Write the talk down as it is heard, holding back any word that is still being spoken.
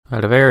I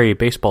had a very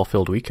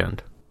baseball-filled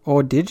weekend.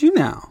 Oh, did you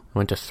now? I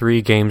went to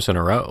 3 games in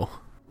a row.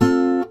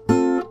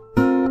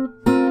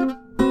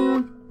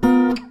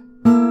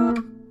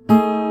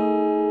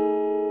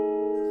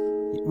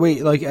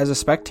 Wait, like as a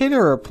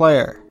spectator or a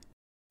player?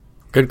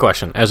 Good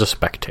question. As a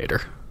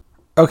spectator.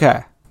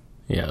 Okay.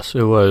 Yes,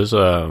 it was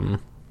How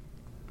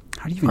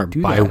do you even our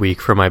do bye that?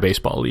 week for my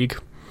baseball league.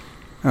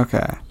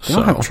 Okay. They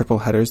don't have triple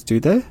headers, do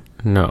they?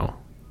 No.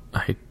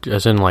 I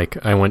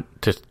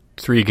went to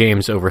 3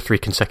 games over 3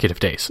 consecutive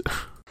days.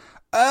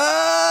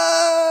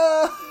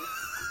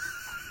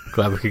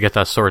 Glad we could get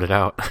that sorted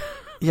out.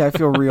 Yeah, I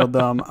feel real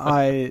dumb.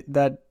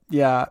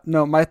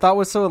 No, my thought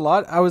was so a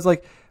lot. I was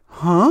like,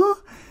 huh?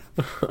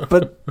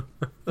 But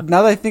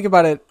now that I think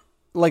about it,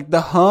 like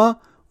the huh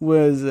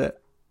was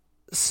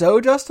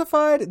so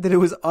justified that it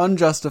was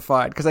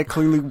unjustified because I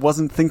clearly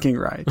wasn't thinking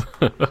right.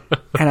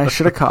 And I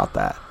should have caught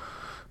that.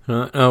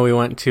 No, we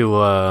went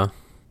to a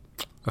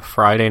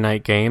Friday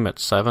night game at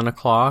 7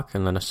 o'clock,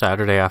 and then a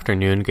Saturday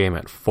afternoon game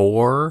at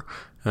 4,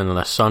 and then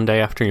a Sunday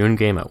afternoon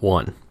game at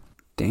 1.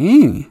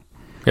 Dang.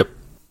 Yep.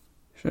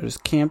 Should have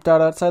just camped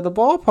out outside the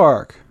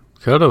ballpark.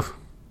 Could have.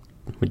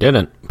 We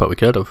didn't, but we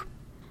could have.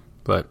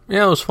 But,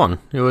 yeah, it was fun.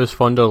 It was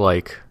fun to,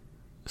 like,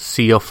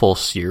 see a full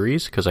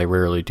series, because I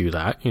rarely do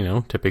that, you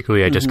know.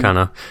 Typically, I just kind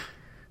of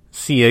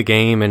see a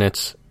game, and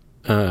it's,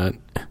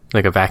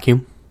 like a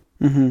vacuum.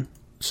 Mm-hmm.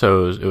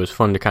 So it was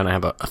fun to kind of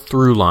have a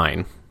through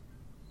line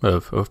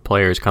of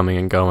players coming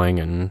and going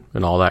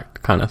and all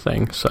that kind of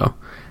thing. So,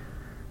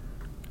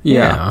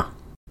 yeah.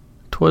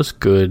 It was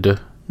good.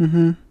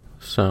 Mm-hmm.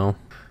 So,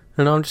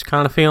 I'm just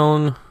kind of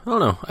feeling, I don't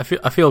know,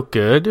 I feel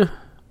good.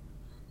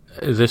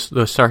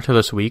 The start of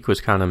this week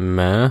was kind of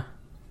meh,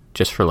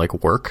 just for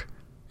like work,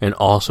 and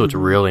also it's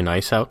really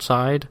nice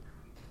outside,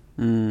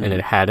 and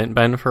it hadn't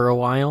been for a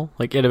while.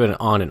 Like it had been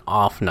on and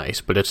off nice,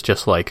 but it's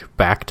just like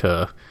back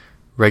to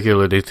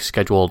regularly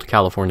scheduled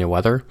California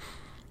weather,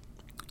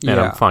 and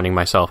I'm finding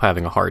myself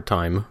having a hard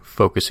time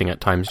focusing at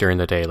times during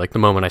the day. Like the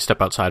moment I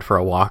step outside for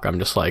a walk, I'm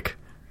just like,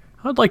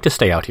 I'd like to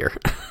stay out here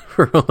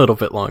for a little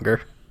bit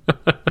longer.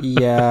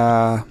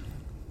 Yeah.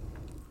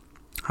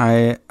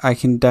 I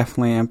can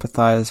definitely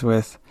empathize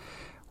with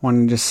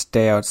wanting to just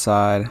stay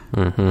outside.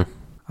 Mm-hmm.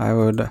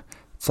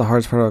 It's the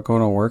hardest part about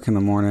going to work in the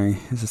morning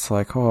is it's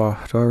like, oh,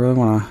 do I really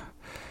want to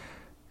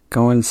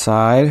go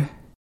inside?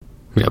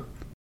 Yep.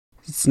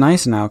 It's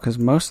nice now because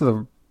most of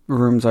the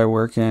rooms I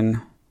work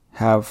in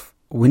have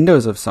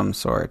windows of some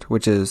sort,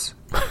 which is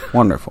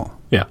wonderful.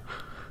 Yeah.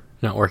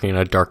 Not working in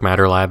a dark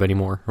matter lab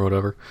anymore or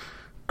whatever.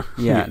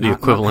 Yeah. the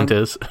equivalent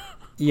is.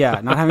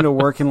 Yeah, not having to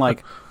work in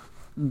like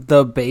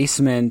the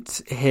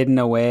basement hidden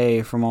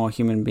away from all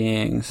human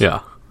beings.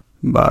 Yeah.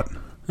 But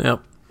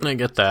yep, I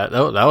get that.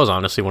 That was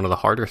honestly one of the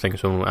harder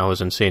things when I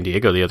was in San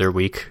Diego the other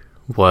week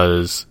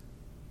was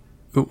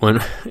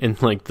when in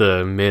like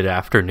the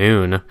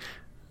mid-afternoon,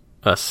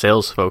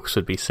 sales folks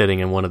would be sitting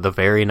in one of the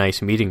very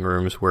nice meeting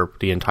rooms where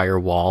the entire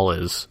wall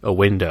is a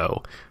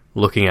window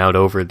looking out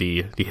over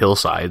the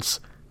hillsides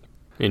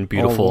in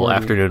beautiful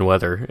afternoon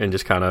weather and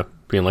just kind of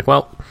being like,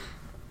 well,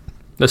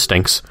 this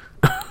stinks.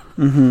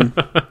 Mm-hmm.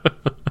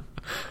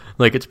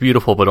 Like it's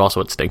beautiful, but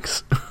also it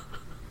stinks.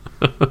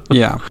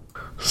 Yeah.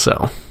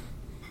 So,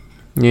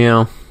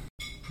 yeah.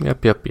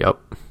 Yep.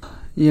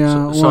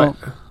 Yeah.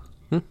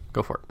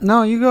 Go for it.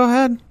 No, you go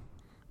ahead.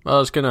 I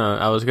was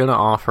gonna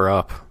offer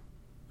up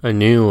a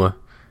new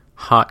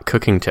hot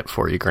cooking tip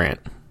for you, Grant.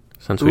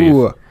 Since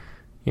we've,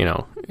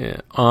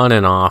 on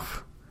and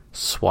off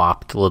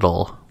swapped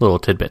little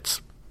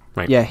tidbits.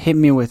 Right? Yeah, hit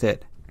me with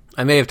it.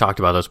 I may have talked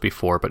about this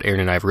before, but Aaron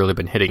and I have really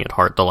been hitting it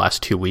hard the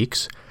last 2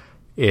 weeks,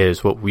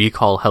 is what we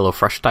call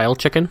HelloFresh style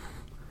chicken,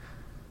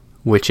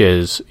 which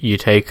is you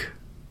take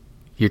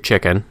your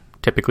chicken,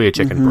 typically a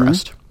chicken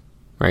breast,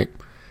 right?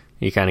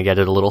 You kind of get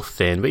it a little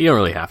thin, but you don't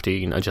really have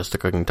to, adjust the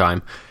cooking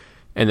time.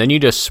 And then you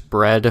just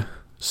spread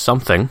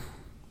something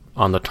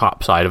on the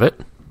top side of it.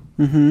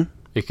 Mm-hmm.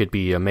 It could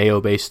be a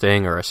mayo-based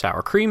thing or a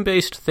sour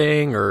cream-based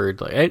thing, or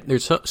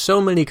there's so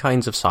many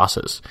kinds of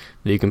sauces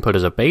that you can put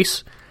as a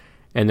base.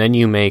 And then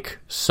you make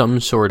some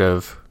sort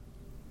of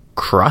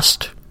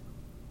crust.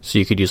 So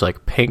you could use like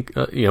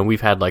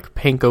we've had like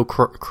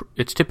panko.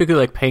 It's typically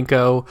like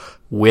panko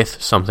with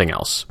something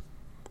else.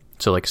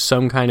 So like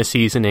some kind of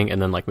seasoning,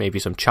 and then like maybe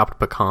some chopped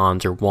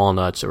pecans or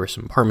walnuts or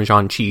some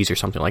Parmesan cheese or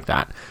something like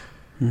that.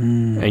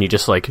 And you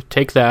just like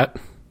take that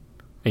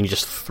and you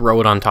just throw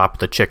it on top of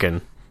the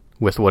chicken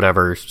with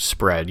whatever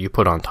spread you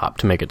put on top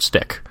to make it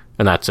stick.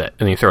 And that's it.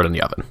 And you throw it in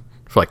the oven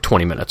for like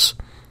 20 minutes.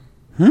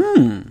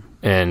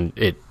 And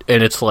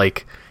it's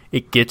like,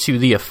 it gets you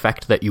the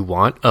effect that you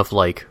want of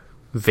like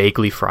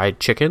vaguely fried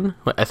chicken.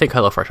 I think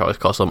HelloFresh always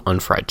calls them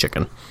unfried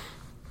chicken.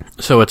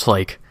 So it's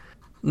like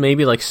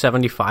maybe like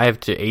 75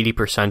 to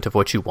 80% of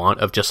what you want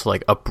of just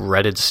like a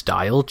breaded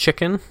style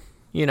chicken,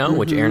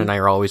 which Aaron and I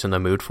are always in the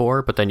mood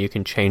for, but then you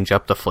can change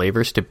up the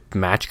flavors to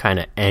match kind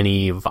of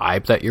any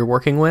vibe that you're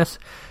working with.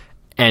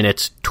 And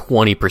it's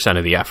 20%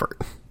 of the effort.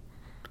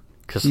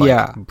 Because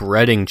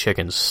breading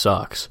chicken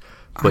sucks.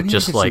 But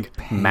just like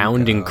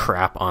mounding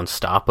crap on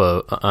top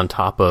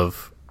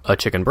of a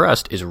chicken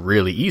breast is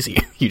really easy.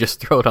 You just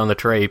throw it on the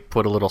tray,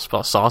 put a little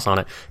sauce on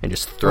it, and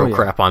just throw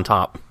crap on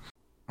top.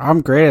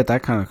 I'm great at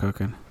that kind of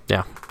cooking.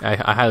 Yeah, I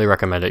highly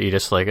recommend it. You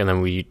just and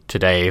then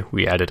today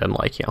we added in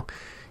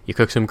you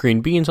cook some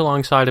green beans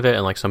alongside of it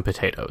and some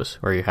potatoes,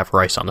 or you have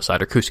rice on the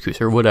side or couscous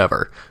or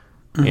whatever,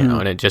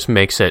 and it just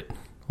makes it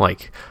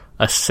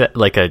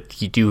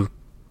you do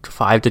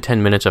 5 to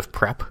 10 minutes of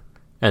prep,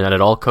 and then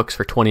it all cooks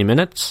for 20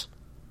 minutes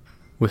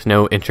with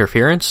no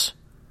interference,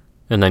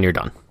 and then you're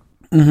done.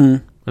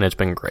 Mm-hmm. And it's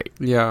been great.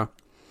 Yeah.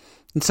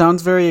 It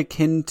sounds very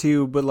akin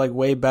to, but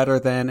way better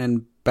than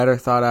and better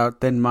thought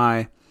out than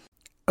my,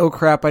 oh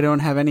crap, I don't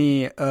have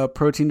any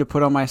protein to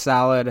put on my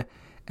salad,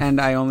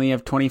 and I only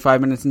have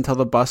 25 minutes until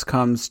the bus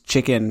comes,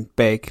 chicken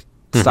bake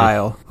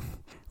style.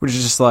 Which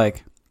is just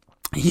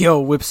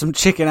whip some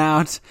chicken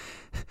out,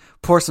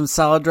 pour some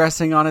salad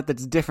dressing on it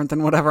that's different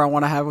than whatever I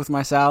want to have with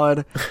my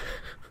salad.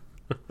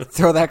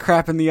 Throw that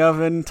crap in the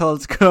oven until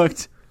it's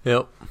cooked.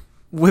 Yep.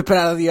 Whip it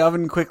out of the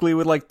oven quickly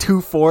with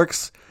 2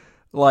 forks,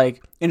 and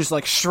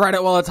just shred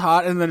it while it's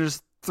hot, and then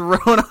just throw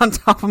it on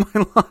top of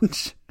my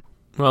lunch.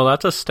 Well,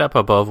 that's a step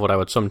above what I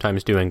would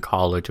sometimes do in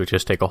college, which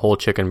is take a whole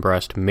chicken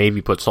breast,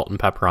 maybe put salt and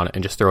pepper on it,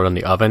 and just throw it in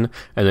the oven,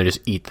 and then just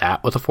eat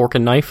that with a fork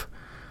and knife.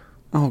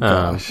 Oh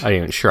gosh! I didn't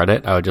even shred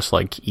it. I would just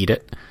eat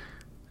it.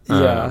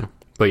 Yeah.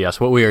 But yes,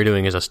 what we are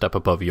doing is a step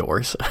above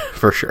yours,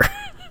 for sure.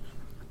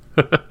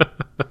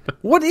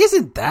 What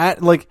isn't that?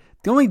 The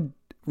only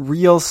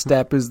real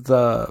step is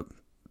the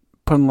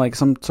putting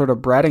some sort of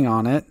breading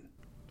on it.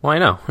 Well, I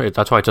know.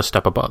 That's why it's a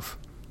step above.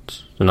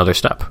 It's another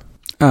step.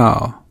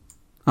 Oh,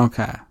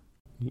 okay.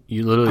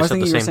 You literally said the same thing. I was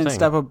thinking you were saying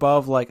step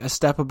above, a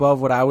step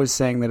above what I was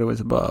saying that it was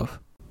above.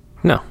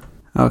 No.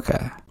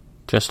 Okay.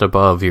 Just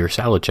above your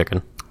salad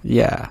chicken.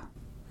 Yeah.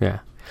 Yeah.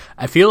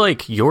 I feel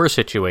like your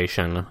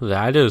situation,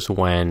 that is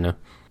when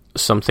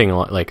something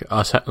like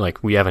us,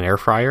 we have an air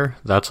fryer,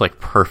 that's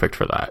perfect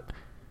for that.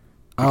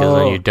 Because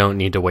then you don't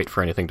need to wait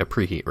for anything to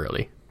preheat,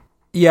 really.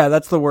 Yeah,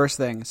 that's the worst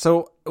thing.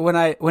 So when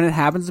it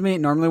happens to me,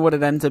 normally what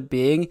it ends up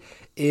being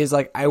is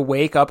I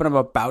wake up and I'm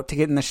about to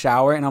get in the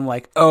shower and I'm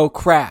like, oh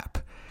crap.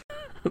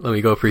 Let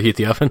me go preheat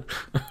the oven.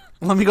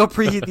 Let me go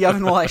preheat the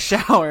oven while I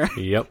shower.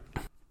 Yep.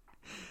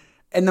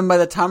 And then by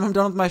the time I'm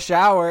done with my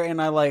shower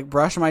and I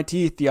brush my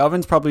teeth, the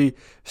oven's probably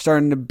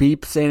starting to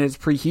beep saying it's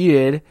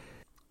preheated.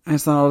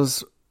 And so I'll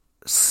just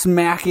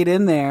smack it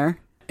in there.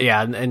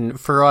 Yeah, and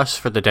for us,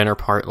 for the dinner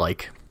part,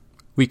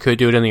 we could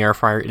do it in the air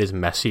fryer. It is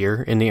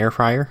messier in the air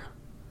fryer.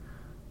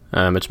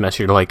 It's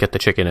messier to get the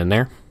chicken in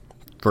there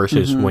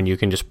versus when you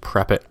can just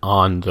prep it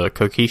on the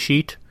cookie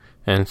sheet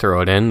and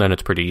throw it in, then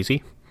it's pretty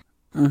easy.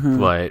 Mm-hmm.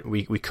 But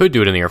we could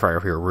do it in the air fryer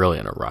if we were really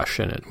in a rush,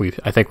 and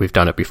I think we've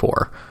done it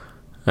before,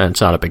 and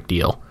it's not a big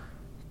deal.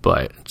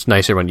 But it's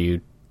nicer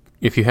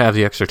if you have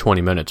the extra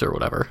 20 minutes or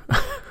whatever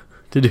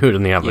to do it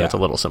in the oven. Yeah. It's a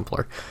little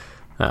simpler.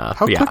 How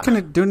quick can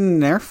it do it in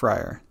an air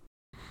fryer?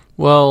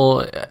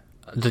 Well,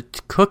 the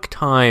cook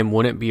time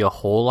wouldn't be a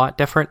whole lot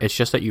different. It's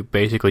just that you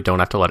basically don't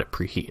have to let it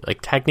preheat.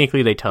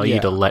 Technically, they tell you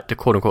to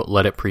quote unquote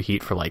let it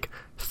preheat for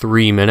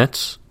 3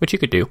 minutes, which you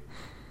could do.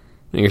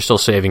 And you're still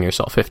saving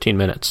yourself 15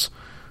 minutes.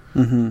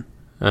 Mm-hmm.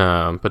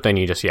 But then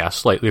you just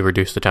slightly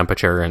reduce the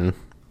temperature and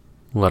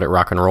let it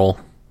rock and roll,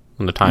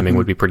 and the timing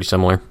would be pretty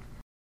similar.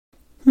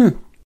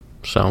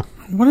 So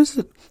what is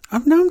it?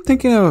 I'm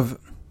thinking of.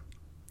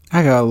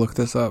 I gotta look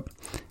this up.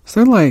 Is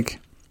there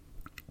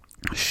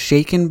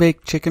shake and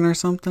bake chicken or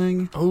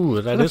something?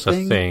 Oh, that is a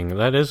thing.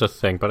 That is a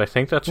thing, but I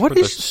think that's for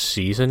the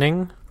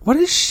seasoning. What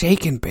is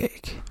shake and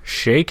bake?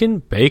 Shake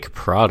and bake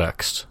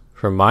products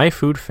from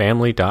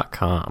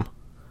myfoodfamily.com.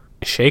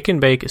 Shake and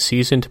bake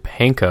seasoned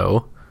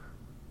panko.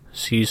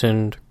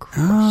 Seasoned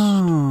crust.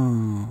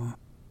 Oh.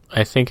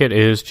 I think it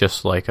is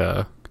just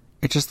a...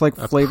 It's just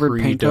flavored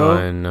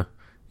panko?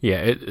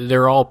 Yeah,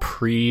 they're all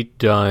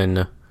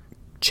pre-done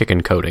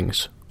chicken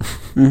coatings.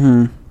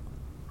 Mm-hmm.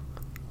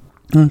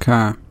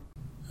 Okay.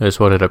 Is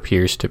what it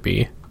appears to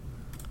be.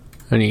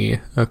 What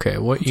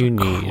you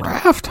need.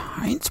 Kraft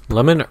Heinz.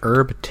 Lemon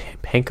herb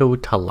panko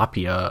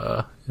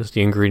tilapia is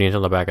the ingredient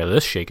on the back of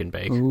this shake and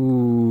bake.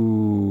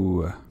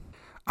 Ooh.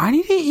 I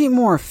need to eat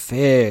more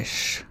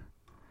fish.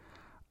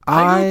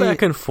 I go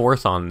back and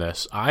forth on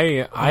this.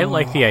 I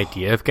like the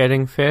idea of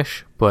getting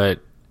fish, but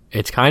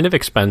it's kind of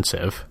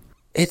expensive.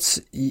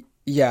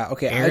 Yeah,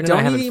 okay. I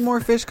don't need to eat more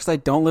fish because I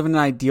don't live in an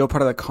ideal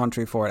part of the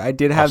country for it. I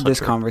did have this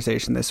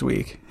conversation this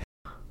week.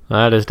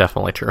 That is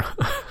definitely true.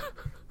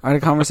 I had a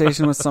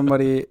conversation with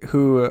somebody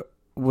who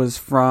was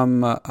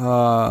from,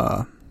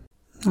 no,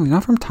 he's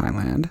not from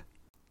Thailand.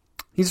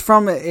 He's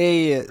from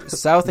a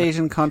South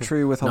Asian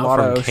country with a lot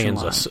of ocean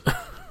Kansas.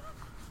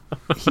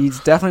 He's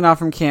definitely not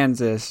from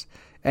Kansas.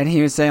 And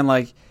he was saying,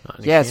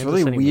 it's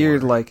really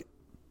weird,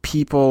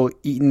 people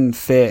eating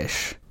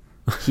fish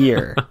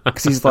here.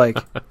 Because he's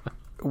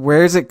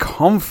where does it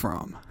come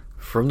from?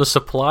 From the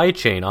supply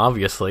chain,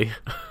 obviously.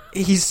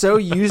 He's so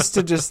used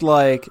to just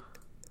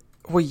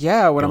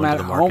when I'm at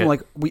home,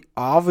 we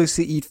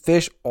obviously eat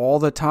fish all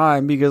the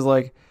time because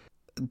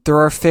there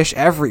are fish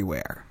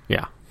everywhere.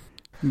 Yeah.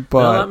 No,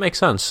 But that makes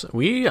sense. I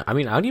mean, I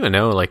don't even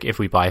know, like, if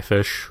we buy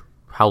fish,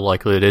 how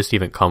likely it is to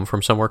even come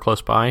from somewhere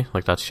close by.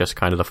 Like, that's just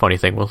kind of the funny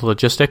thing with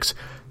logistics.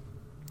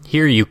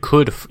 Here, you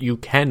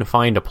can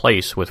find a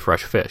place with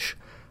fresh fish.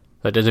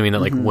 That doesn't mean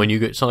that, like, when you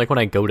go, so, like, when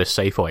I go to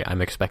Safeway,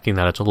 I'm expecting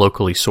that it's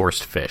locally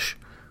sourced fish.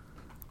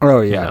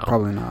 oh yeah, know.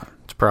 probably not.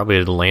 It's probably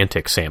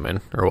Atlantic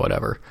salmon or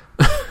whatever,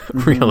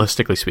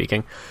 realistically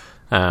speaking.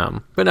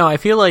 But no, I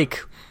feel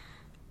like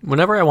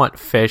whenever I want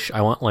fish,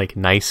 I want, like,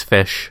 nice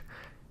fish.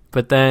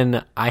 But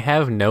then I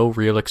have no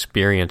real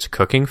experience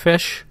cooking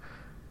fish.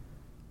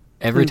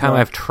 Every time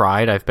I've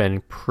tried, I've been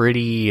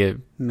pretty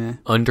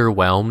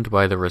underwhelmed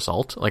by the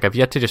result. Like, I've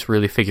yet to just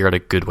really figure out a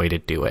good way to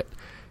do it.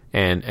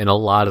 And a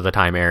lot of the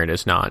time, Erin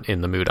is not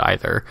in the mood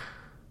either.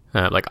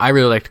 Like, I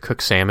really like to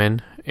cook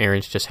salmon.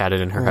 Erin's just had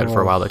it in her head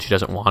for a while that she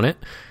doesn't want it.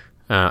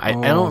 I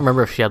don't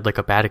remember if she had, like,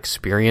 a bad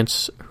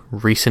experience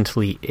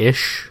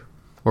recently-ish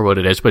or what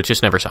it is, but it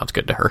just never sounds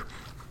good to her.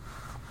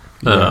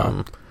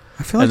 Yeah.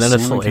 I feel like and then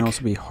it's salmon like- can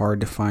also be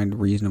hard to find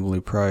reasonably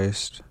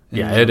priced. in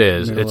Yeah, the it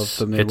is. middle It's-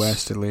 of the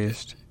Midwest, at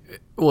least.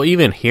 Well,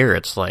 even here,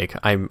 it's like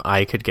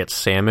I could get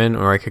salmon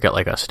or I could get,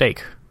 like, a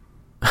steak.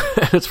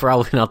 It's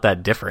probably not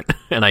that different,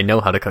 and I know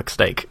how to cook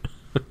steak.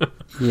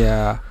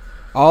 Yeah.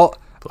 I'll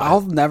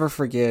never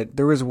forget.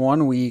 There was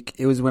one week,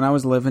 it was when I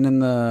was living in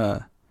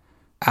the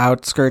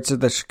outskirts of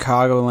the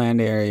Chicagoland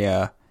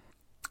area,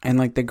 and,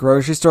 like, the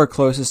grocery store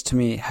closest to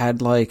me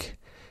had, like,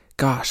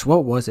 gosh,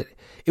 what was it?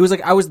 It was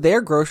like I was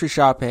there grocery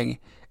shopping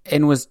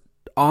and was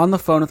on the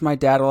phone with my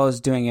dad while I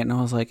was doing it, and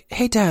I was like,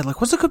 "Hey Dad, like,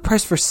 what's a good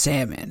price for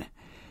salmon?"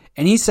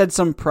 And he said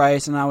some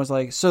price, and I was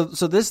like, so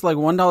this, like,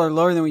 $1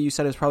 lower than what you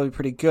said is probably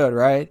pretty good,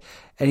 right?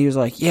 And he was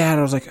like, yeah. And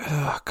I was like,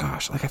 oh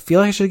gosh, like, I feel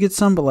like I should get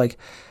some, but, like,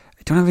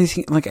 I don't have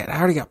anything, like, I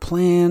already got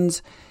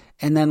plans.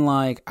 And then,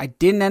 like, I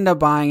didn't end up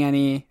buying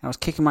any. I was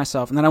kicking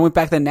myself. And then I went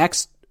back the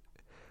next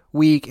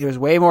week. It was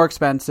way more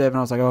expensive, and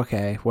I was like,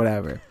 okay,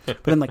 whatever.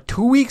 But then, like,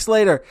 2 weeks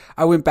later,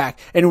 I went back,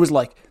 and it was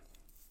like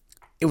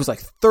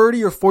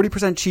 30 or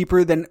 40%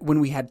 cheaper than when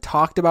we had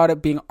talked about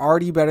it being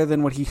already better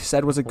than what he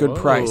said was a good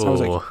price. And I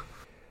was like,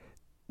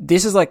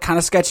 this is, like, kind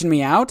of sketching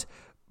me out.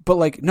 But,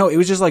 like, no, it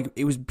was just, like,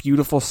 it was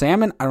beautiful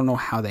salmon. I don't know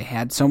how they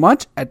had so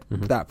much at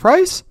that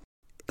price.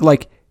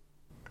 Like,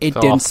 it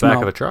Fell didn't off the back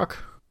smell of a truck.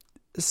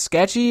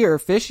 sketchy or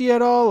fishy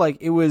at all. Like,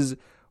 it was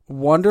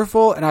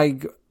wonderful. And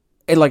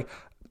like,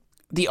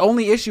 the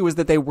only issue was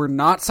that they were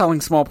not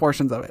selling small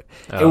portions of it.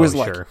 It was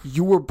like, sure.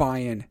 you were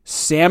buying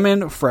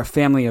salmon for a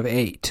family of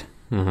 8.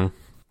 Mm-hmm.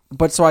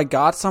 But so I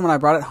got some and I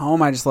brought it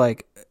home. I just,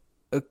 like,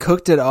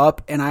 cooked it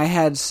up, and I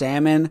had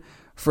salmon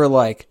for,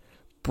 like,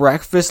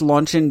 breakfast,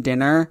 lunch, and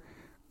dinner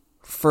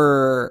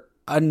for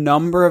a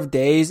number of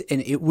days,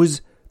 and it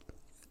was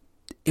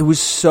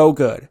so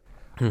good.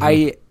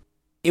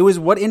 It was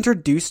what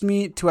introduced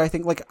me to, I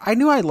think, like, I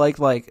knew I liked,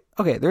 like,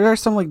 okay, there are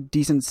some, like,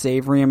 decent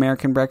savory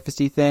American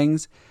breakfasty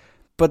things,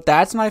 but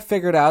that's when I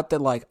figured out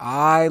that, like,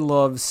 I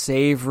love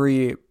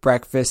savory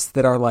breakfasts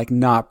that are, like,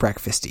 not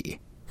breakfasty.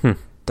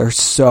 They're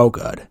so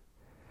good.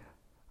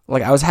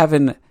 Like, I was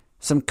having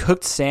some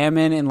cooked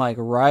salmon and, like,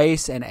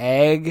 rice and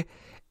egg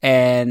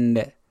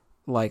and,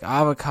 like,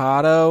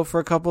 avocado for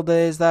a couple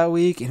days that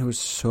week, and it was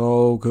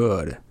so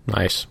good.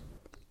 Nice.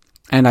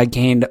 And I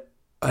gained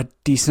a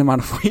decent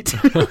amount of weight.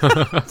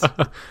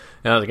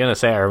 I was gonna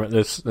say,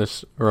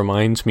 this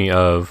reminds me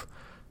of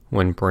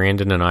when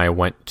Brandon and I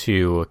went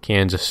to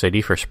Kansas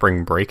City for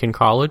spring break in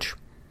college,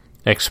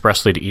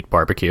 expressly to eat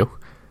barbecue.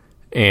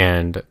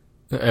 And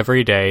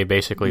every day,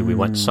 basically, we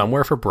went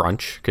somewhere for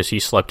brunch because he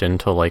slept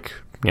until, like,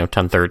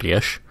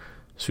 10:30ish.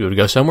 So we would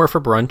go somewhere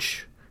for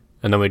brunch,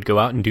 and then we'd go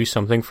out and do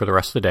something for the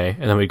rest of the day,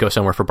 and then we'd go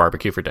somewhere for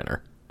barbecue for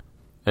dinner.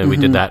 And we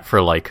did that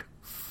for, like,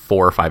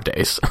 4 or 5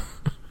 days.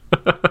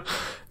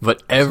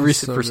 But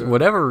for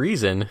whatever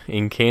reason,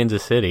 in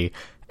Kansas City,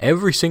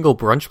 every single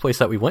brunch place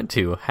that we went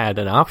to had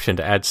an option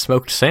to add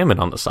smoked salmon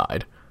on the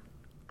side.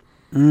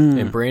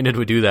 And Brandon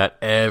would do that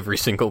every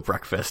single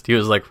breakfast. He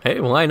was like,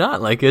 hey, why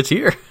not? Like, it's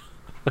here.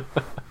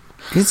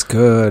 It's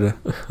good.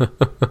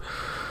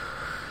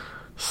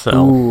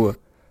 So, Ooh,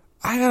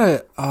 I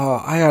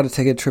gotta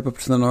take a trip up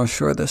to the North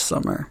Shore this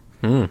summer.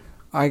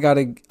 I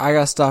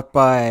gotta stop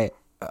by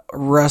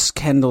Russ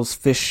Kendall's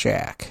Fish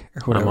Shack.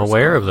 Or I'm whatever it's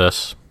aware called. of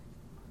this.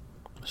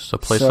 It's a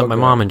place So that my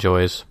good. mom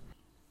enjoys.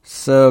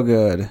 So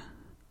good.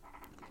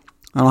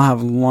 I'll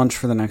have lunch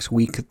for the next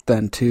week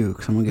then too,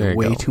 because I'm gonna There get you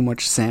way go. too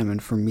much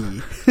salmon for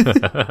me.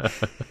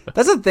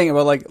 That's the thing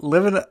about, like,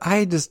 living.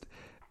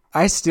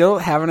 I still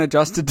haven't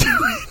adjusted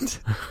to it.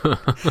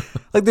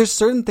 Like, there's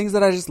certain things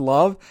that I just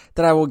love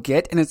that I will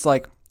get, and it's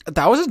like,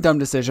 that was a dumb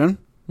decision.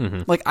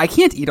 Like, I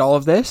can't eat all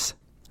of this.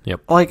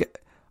 Yep. Like,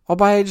 I'll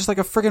buy just, like,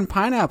 a friggin'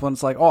 pineapple, and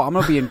it's like, oh, I'm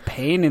gonna be in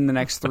pain in the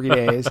next 3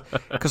 days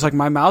because, like,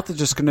 my mouth is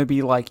just gonna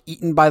be, like,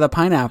 eaten by the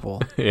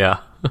pineapple. Yeah.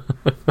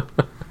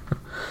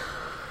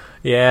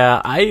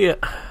 Yeah, I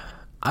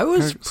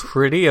was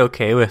pretty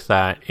okay with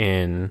that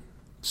in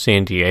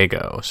San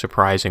Diego,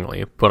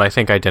 surprisingly, but I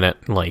think I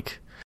didn't, like,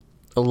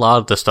 a lot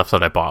of the stuff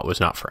that I bought was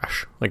not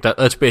fresh. Like,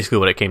 that's basically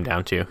what it came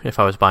down to. If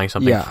I was buying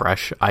something Yeah.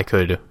 fresh, I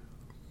could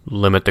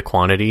limit the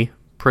quantity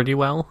pretty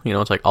well. You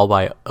know, it's like I'll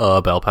buy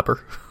a bell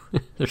pepper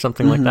or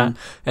something like that,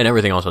 and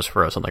everything else is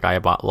frozen. Like I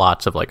bought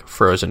lots of like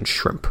frozen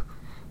shrimp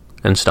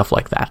and stuff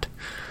like that,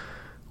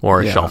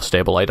 or shelf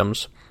stable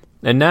items.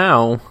 And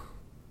now,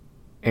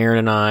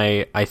 Aaron and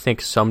I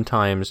think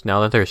sometimes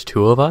now that there's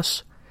two of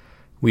us,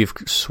 we've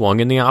swung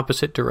in the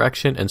opposite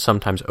direction and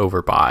sometimes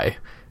overbuy,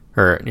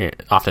 or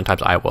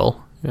oftentimes I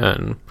will,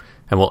 and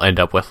we'll end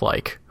up with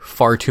like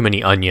far too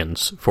many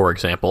onions, for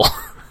example.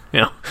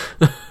 You know.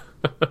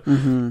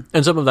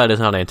 And some of that is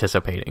not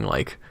anticipating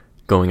like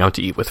going out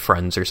to eat with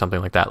friends or something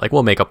like that. Like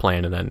we'll make a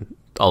plan and then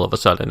all of a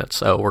sudden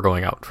it's we're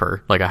going out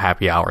for like a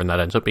happy hour and that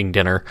ends up being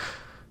dinner.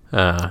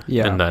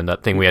 And then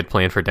that thing we had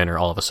planned for dinner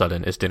all of a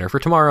sudden is dinner for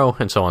tomorrow,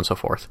 and so on and so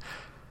forth.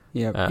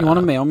 Yeah, you want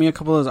to mail me a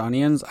couple of those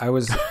onions? I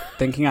was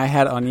thinking I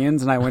had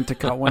onions and I went to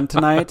cut one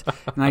tonight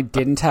and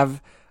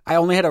I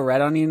only had a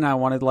red onion and I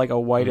wanted like a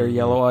white or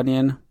yellow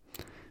onion.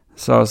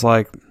 So I was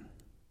like,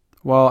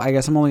 well, I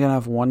guess I'm only going to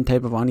have one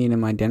type of onion in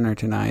my dinner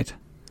tonight.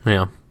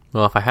 Yeah.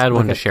 Well, if I had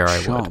one to share,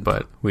 chump. I would,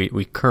 but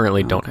we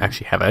currently don't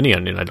actually have any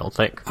onion, I don't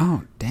think.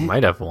 Oh, dang.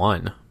 Might have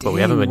one, but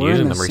we haven't been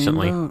using them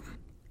recently. Boat.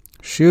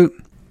 Shoot.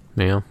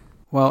 Yeah.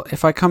 Well,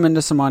 if I come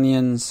into some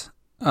onions,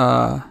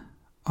 I'll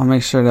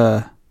make sure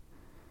to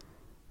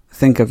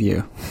think of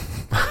you.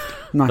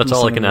 That's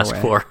all I can ask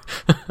for.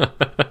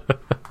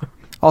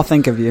 I'll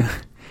think of you.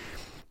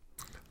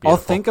 Beautiful. I'll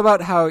think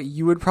about how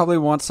you would probably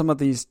want some of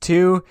these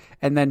too,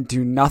 and then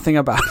do nothing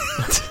about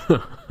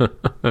it.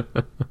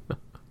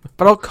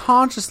 But I'll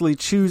consciously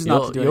choose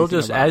not to do anything You'll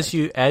just as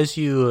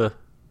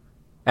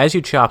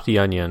you chop the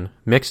onion,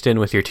 mixed in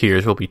with your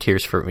tears will be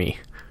tears for me.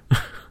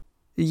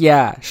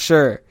 Yeah,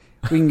 sure.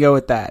 We can go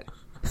with that.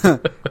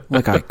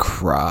 Like I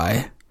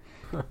cry.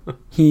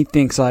 He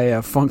thinks I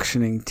have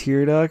functioning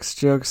tear ducts.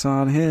 Joke's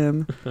on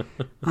him.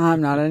 I'm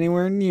not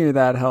anywhere near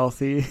that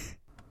healthy.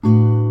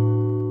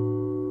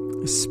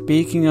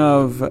 Speaking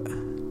of...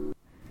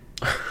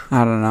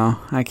 I don't know.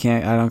 I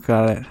don't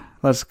got it.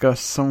 Let's go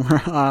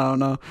somewhere. I don't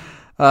know.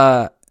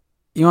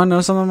 You want to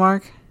know something,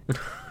 Mark?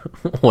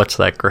 What's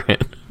that,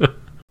 Grant?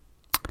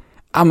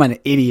 I'm an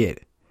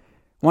idiot.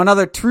 One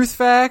other truth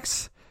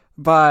facts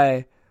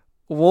by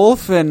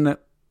Wolf and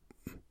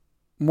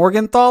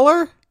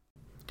Morgenthaler?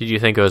 Did you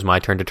think it was my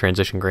turn to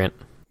transition, Grant?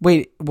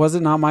 Wait, was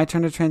it not my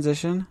turn to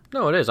transition?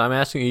 No, it is. I'm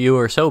asking you. You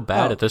were so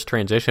bad at this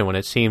transition when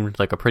it seemed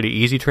like a pretty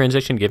easy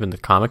transition given the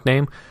comic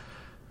name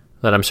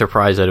that I'm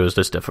surprised that it was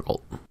this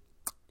difficult.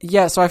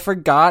 Yeah, so I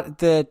forgot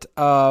that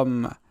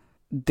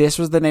this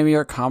was the name of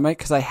your comic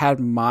because I had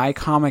my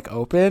comic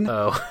open.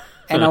 Oh.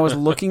 And I was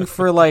looking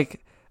for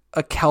like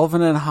a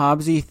Calvin and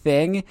Hobbesy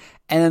thing,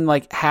 and then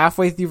like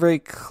halfway through very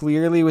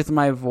clearly with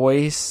my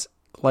voice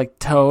like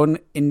tone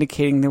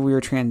indicating that we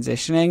were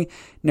transitioning,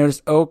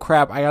 noticed, oh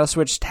crap, I gotta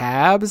switch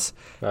tabs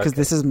because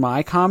this is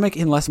my comic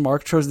unless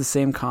Mark chose the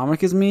same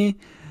comic as me.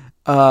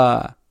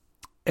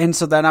 And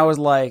so then I was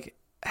like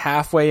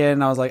halfway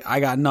in, I was like, I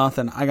got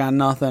nothing.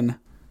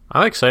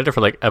 I'm excited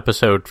for like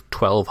episode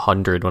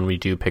 1200 when we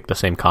do pick the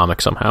same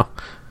comic somehow.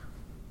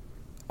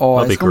 Oh,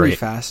 that'll it's going to be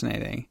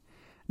fascinating.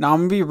 Now I'm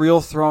going to be real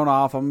thrown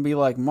off. I'm going to be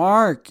like,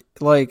 Mark,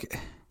 like,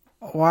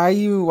 why are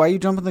you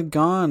jumping the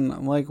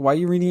gun? Like, why are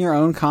you reading your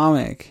own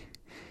comic?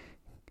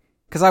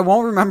 Because I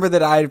won't remember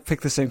that I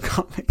picked the same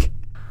comic.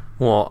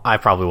 Well, I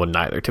probably wouldn't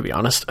either, to be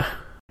honest.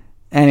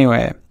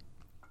 Anyway,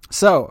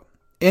 so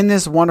in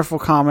this wonderful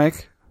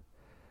comic,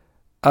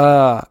 we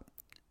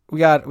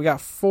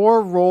got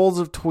 4 rolls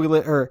of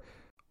toilet, or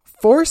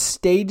 4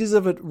 stages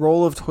of a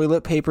roll of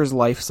toilet paper's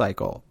life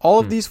cycle. All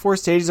of these 4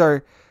 stages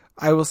are,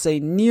 I will say,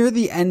 near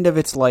the end of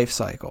its life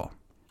cycle.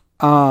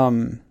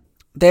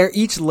 They're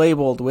each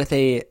labeled with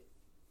a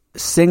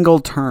single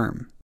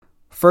term.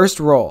 First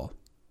roll,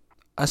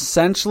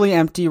 essentially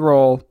empty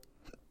roll,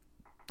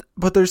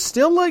 but there's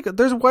still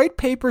there's white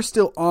paper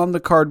still on the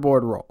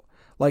cardboard roll,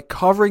 like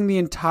covering the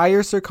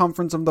entire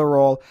circumference of the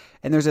roll,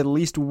 and there's at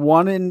least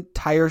one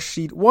entire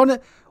sheet, one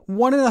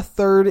and a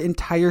third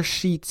entire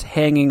sheets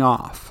hanging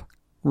off.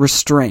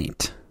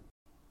 Restraint.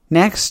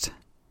 Next,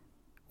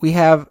 we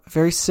have a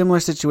very similar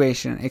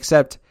situation,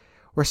 except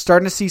we're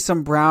starting to see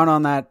some brown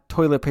on that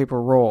toilet paper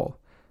roll.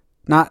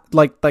 Not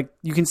like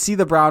you can see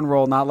the brown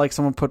roll, not like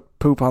someone put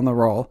poop on the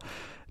roll,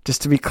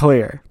 just to be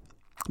clear.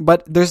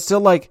 But there's still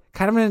like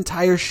kind of an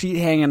entire sheet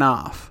hanging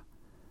off.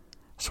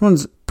 This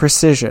one's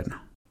precision.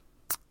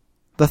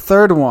 The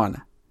third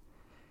one,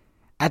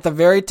 at the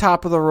very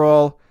top of the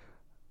roll,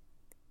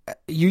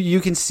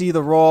 you can see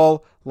the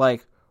roll,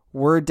 like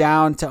we're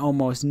down to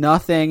almost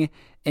nothing,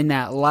 and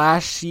that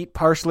last sheet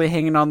partially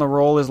hanging on the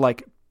roll is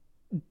like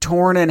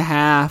torn in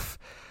half,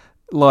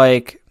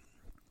 like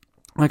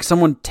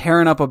someone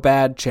tearing up a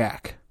bad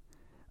check.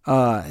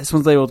 This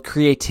one's labeled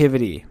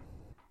creativity.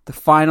 The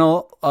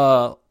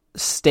final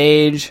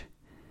stage,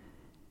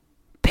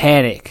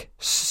 panic.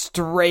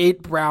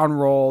 Straight brown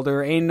roll.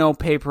 There ain't no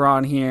paper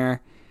on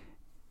here.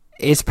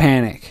 It's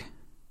panic.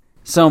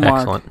 So,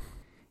 Mark, excellent.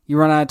 You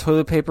run out of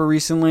toilet paper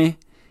recently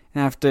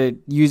and have to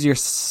use your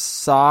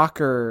sock,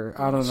 or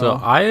I don't know. So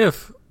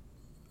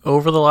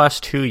over the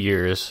last 2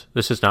 years,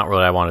 this is not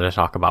what I wanted to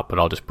talk about, but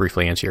I'll just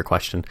briefly answer your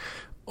question.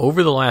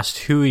 Over the last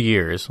 2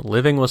 years,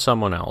 living with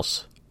someone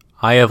else,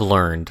 I have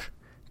learned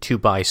to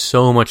buy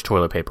so much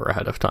toilet paper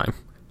ahead of time.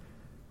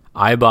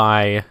 I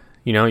buy,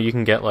 you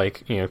can get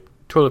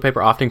toilet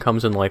paper often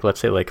comes in let's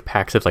say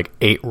packs of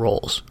 8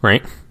 rolls,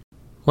 right?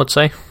 Let's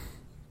say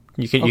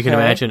you can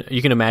imagine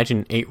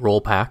an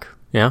 8-roll pack,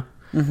 yeah.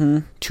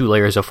 2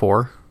 layers of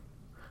 4,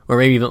 or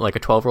maybe even a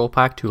 12-roll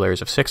pack, 2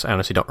 layers of 6. I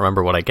honestly don't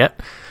remember what I get.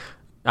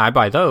 I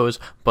buy those,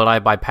 but I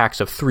buy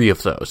packs of 3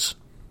 of those,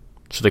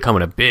 so they come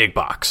in a big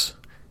box,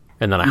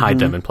 and then I hide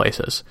them in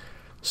places.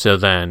 So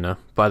then,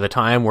 by the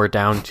time we're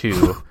down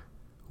to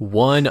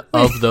one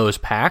of those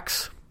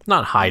packs,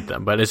 not hide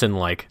them, but as in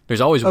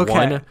there's always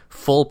one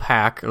full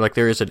pack,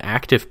 there is an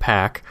active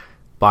pack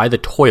by the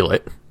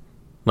toilet,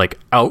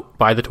 out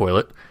by the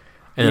toilet,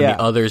 and then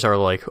the others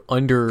are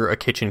under a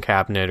kitchen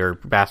cabinet or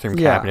bathroom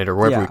cabinet or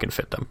wherever we can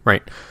fit them,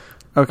 right?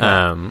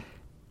 Okay.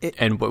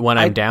 And when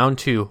I'm down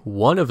to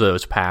one of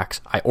those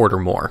packs, I order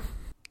more.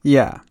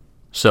 Yeah.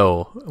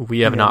 So we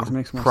have not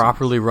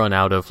properly run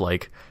out of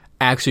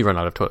actually run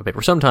out of toilet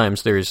paper.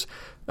 Sometimes there's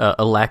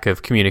a lack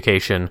of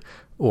communication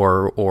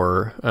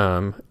or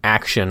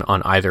action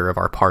on either of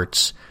our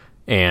parts,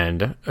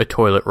 and a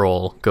toilet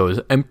roll goes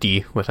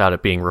empty without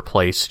it being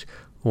replaced,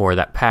 or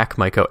that pack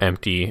might go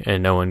empty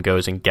and no one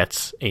goes and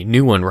gets a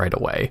new one right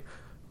away.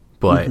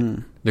 But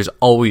there's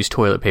always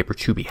toilet paper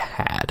to be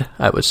had,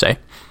 I would say.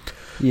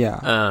 Yeah.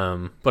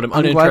 But I'm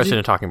uninterested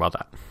in talking about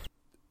that.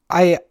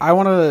 I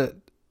want to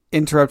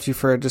interrupt you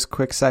for just a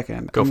quick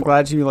second. I'm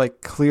glad you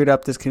cleared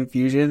up this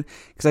confusion,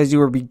 because as you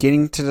were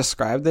beginning to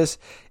describe this,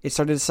 it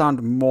started to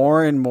sound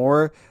more and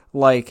more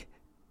like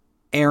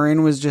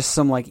Aaron was just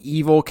some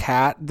evil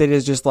cat that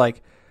is just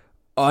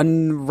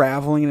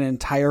unraveling an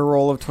entire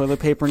roll of toilet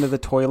paper into the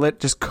toilet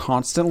just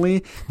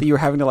constantly, that you were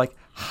having to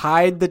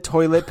hide the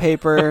toilet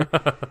paper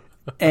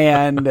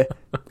and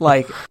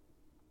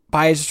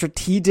by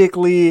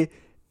strategically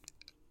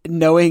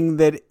knowing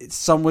that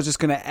some was just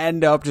going to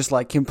end up just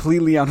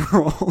completely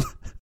unrolled.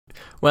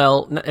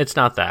 Well, it's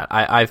not that.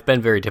 I've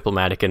been very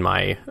diplomatic in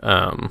my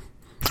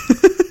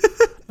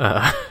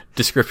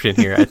description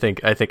here. I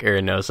think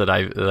Aaron knows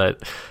that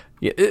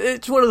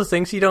it's one of the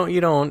things you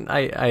don't.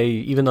 I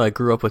even though I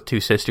grew up with 2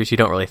 sisters, you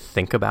don't really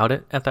think about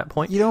it at that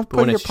point. You don't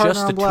put your partner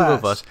on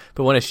blast.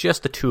 But when it's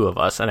just the 2 of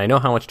us, and I know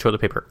how much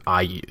toilet paper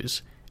I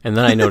use, and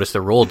then I notice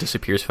the roll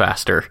disappears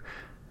faster.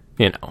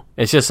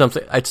 It's just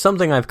something. It's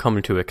something I've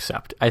come to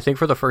accept. I think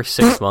for the first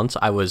 6 months,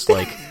 I was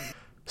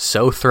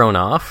so thrown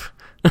off.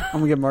 I'm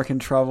gonna get Mark in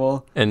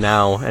trouble. And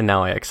now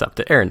I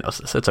accept it. Aaron knows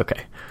this. It's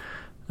okay.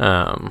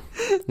 Now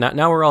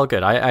we're all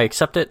good. I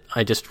accept it.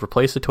 I just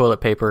replace the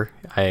toilet paper.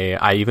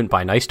 I even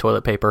buy nice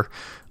toilet paper,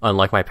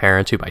 unlike my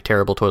parents who buy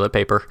terrible toilet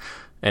paper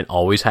and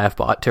always have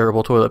bought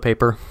terrible toilet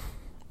paper.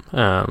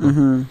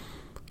 So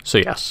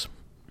yes,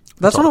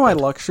 that's one of my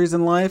luxuries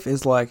in life.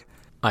 Is I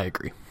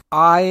agree.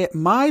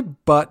 My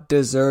butt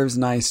deserves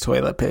nice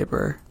toilet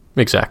paper.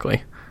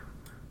 Exactly.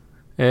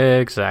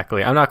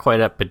 I'm not quite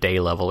at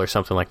bidet level or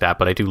something like that,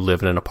 but I do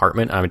live in an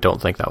apartment. I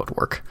don't think that would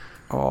work.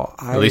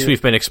 At least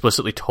we've been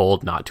explicitly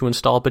told not to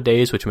install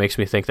bidets, which makes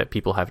me think that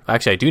people have...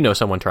 Actually, I do know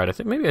someone tried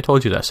to... Maybe I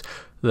told you this,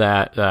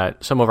 that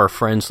some of our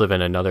friends live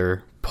in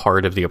another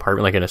part of the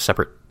apartment, in a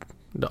separate...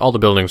 All the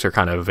buildings are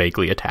kind of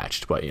vaguely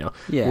attached, but,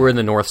 we're in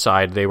the north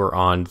side. They were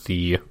on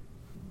the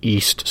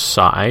east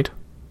side.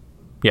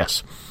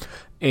 Yes.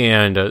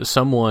 And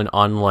someone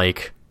on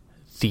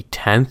the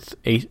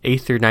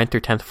 8th or 9th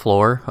or 10th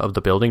floor of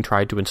the building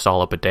tried to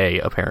install a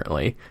bidet,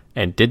 apparently,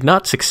 and did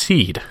not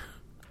succeed.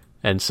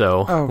 And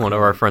so one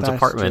of our friends'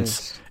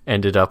 apartments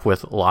ended up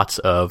with lots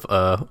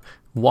of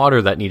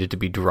water that needed to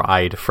be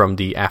dried from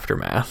the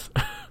aftermath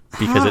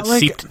because it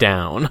seeped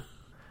down.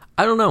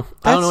 I don't know.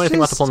 I don't know anything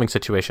about the plumbing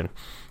situation.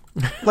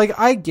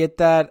 I get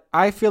that.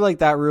 I feel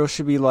that rule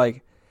should be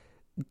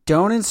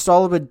don't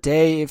install a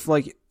bidet if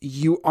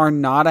you are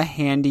not a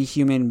handy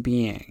human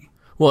being.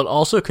 Well, it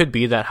also could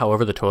be that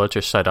however the toilets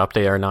are set up,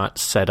 they are not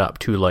set up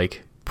to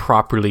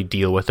properly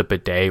deal with a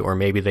bidet, or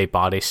maybe they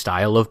bought a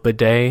style of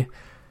bidet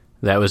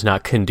that was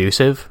not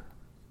conducive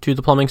to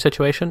the plumbing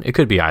situation. It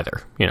could be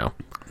either, Maybe.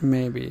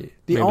 Maybe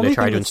they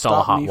tried to install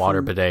a hot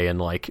water bidet and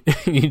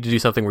you need to do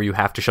something where you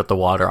have to shut the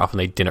water off and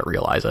they didn't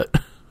realize it.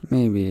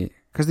 Maybe.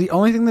 Because the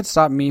only thing that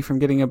stopped me from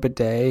getting a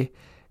bidet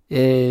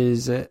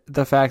is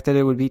the fact that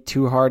it would be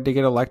too hard to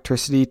get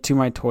electricity to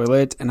my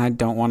toilet, and I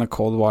don't want a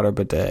cold water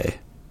bidet.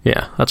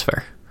 Yeah, that's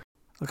fair.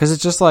 Because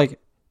it's just it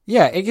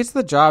gets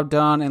the job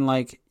done, and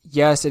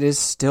yes, it is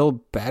still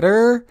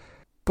better,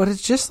 but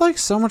it's just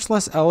so much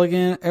less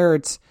elegant, or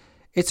it's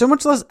so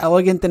much less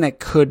elegant than it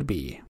could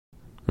be.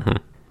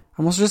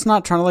 I'm also just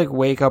not trying to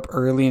wake up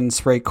early and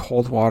spray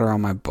cold water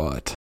on my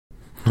butt.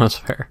 That's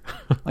fair.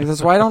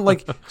 That's why I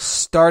don't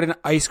start an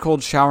ice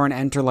cold shower and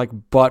enter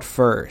butt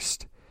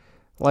first.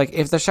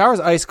 If the shower's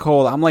ice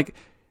cold, I'm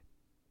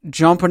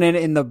jumping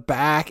in the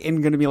back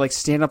and going to be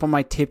stand up on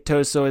my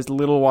tiptoes so as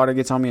little water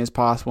gets on me as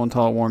possible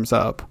until it warms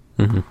up.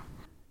 Mm-hmm.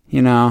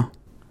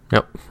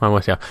 Yep, I'm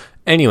with you.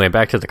 Anyway,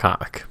 back to the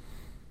comic.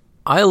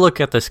 I look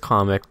at this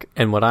comic,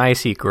 and what I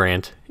see,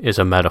 Grant, is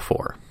a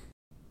metaphor.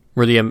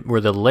 Where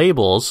the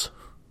labels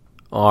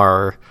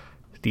are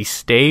the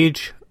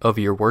stage of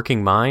your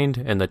working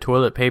mind, and the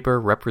toilet paper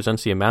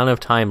represents the amount of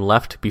time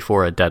left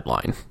before a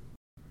deadline.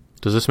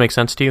 Does this make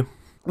sense to you?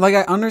 Like,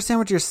 I understand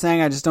what you're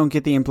saying, I just don't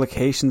get the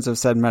implications of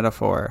said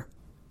metaphor.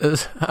 I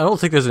don't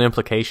think there's an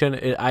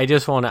implication.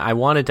 I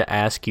wanted to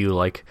ask you,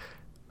 like,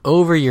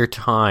 over your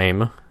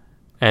time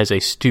as a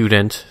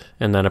student,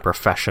 and then a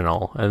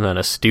professional, and then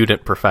a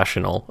student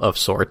professional of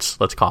sorts,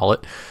 let's call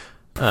it.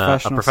 A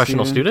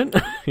professional student?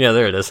 Yeah,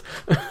 there it is.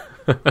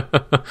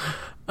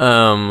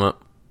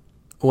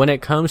 When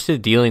it comes to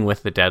dealing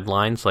with the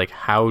deadlines, like,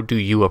 how do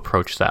you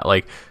approach that?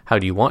 Like, how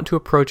do you want to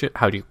approach it?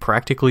 How do you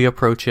practically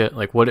approach it?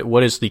 Like,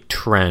 what is the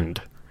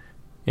trend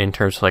in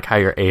terms of, like, how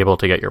you're able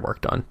to get your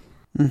work done?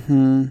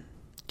 Mm-hmm.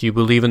 Do you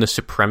believe in the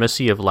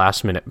supremacy of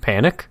last-minute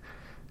panic?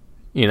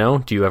 You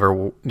know,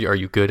 are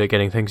you good at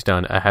getting things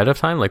done ahead of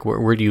time? Like,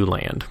 where do you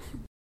land?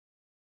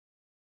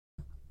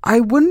 I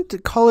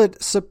wouldn't call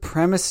it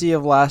supremacy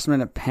of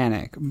last-minute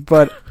panic,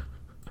 but...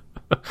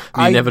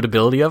 the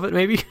inevitability of it,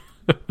 maybe?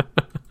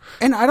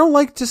 And I don't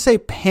like to say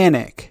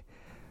panic.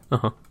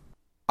 Uh-huh.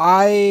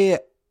 I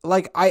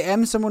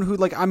am someone who,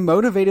 like, I'm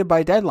motivated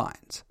by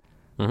deadlines.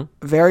 Mm-hmm.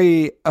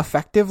 Very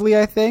effectively,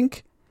 I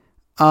think.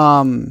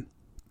 And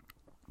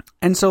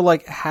so,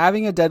 like,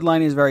 having a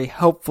deadline is very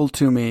helpful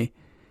to me.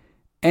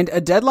 And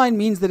a deadline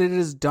means that it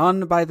is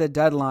done by the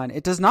deadline.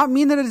 It does not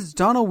mean that it is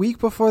done a week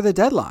before the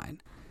deadline.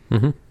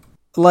 Mm-hmm.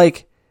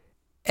 Like,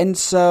 and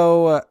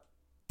so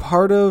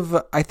part of,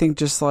 I think,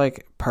 just,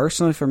 like,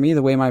 personally for me,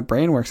 the way my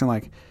brain works, and,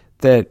 like,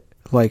 that,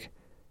 like,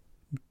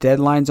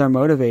 deadlines are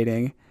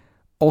motivating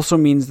also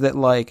means that,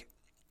 like,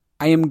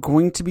 I am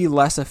going to be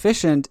less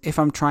efficient if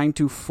I'm trying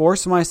to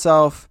force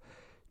myself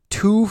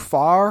too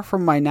far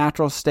from my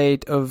natural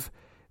state of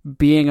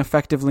being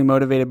effectively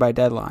motivated by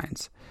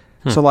deadlines.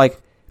 So,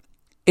 like,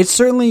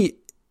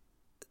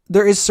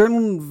 there is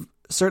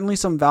certainly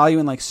some value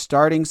in, like,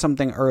 starting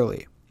something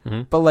early.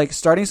 Mm-hmm. But, like,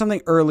 starting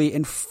something early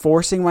and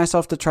forcing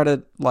myself to try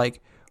to,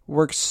 like,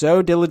 work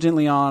so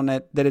diligently on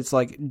it that it's,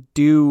 like,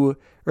 due,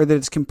 or that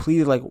it's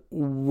completed, like,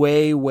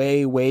 way,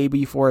 way, way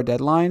before a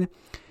deadline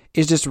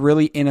is just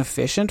really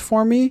inefficient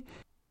for me,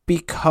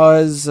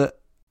 because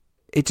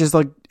it just,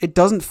 like, it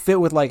doesn't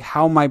fit with, like,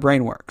 how my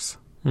brain works.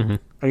 Mm-hmm.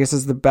 I guess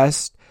is the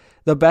best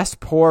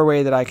poor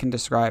way that I can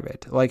describe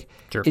it. Like,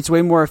 sure. It's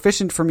way more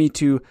efficient for me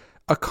to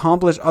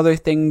accomplish other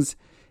things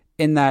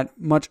in that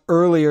much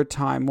earlier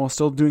time while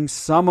still doing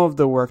some of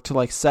the work to,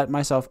 like, set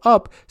myself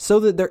up so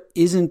that there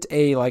isn't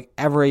a, like,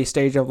 ever a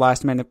stage of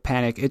last minute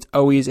panic. It's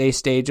always a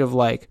stage of,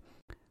 like,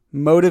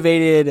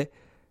 motivated,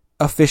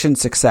 efficient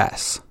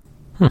success.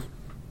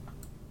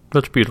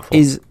 That's beautiful.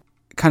 Is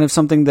kind of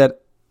something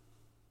that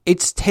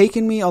it's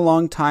taken me a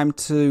long time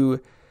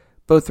to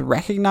both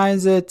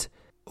recognize it,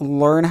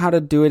 learn how to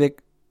do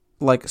it,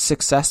 like,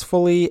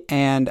 successfully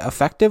and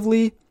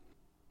effectively.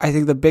 I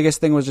think the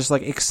biggest thing was just,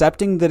 like,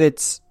 accepting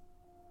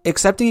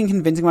and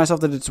convincing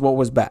myself that it's what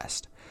was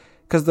best.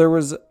 Because there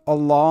was a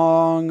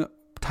long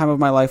time of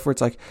my life where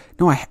it's like,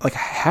 no, I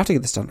have to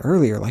get this done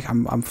earlier. Like,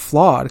 I'm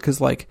flawed because,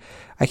 like,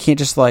 I can't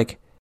just, like,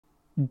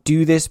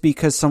 do this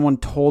because someone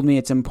told me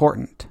it's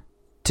important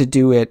to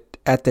do it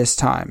at this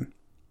time.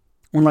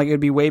 When, like, it'd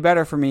be way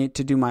better for me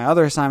to do my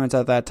other assignments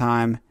at that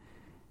time,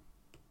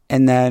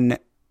 and then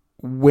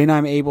when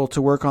I'm able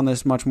to work on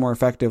this much more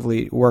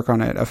effectively, work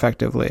on it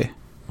effectively.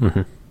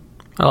 Mm-hmm.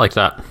 I like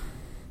that.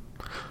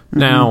 Mm-hmm.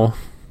 Now,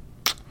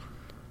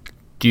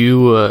 do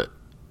you,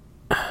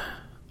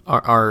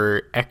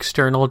 are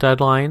external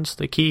deadlines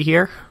the key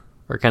here,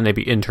 or can they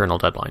be internal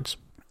deadlines?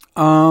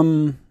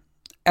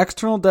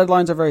 External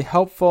deadlines are very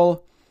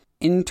helpful.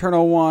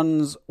 Internal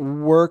ones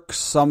work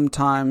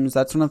sometimes.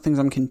 That's one of the things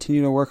I'm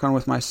continuing to work on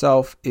with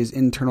myself is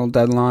internal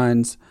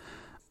deadlines.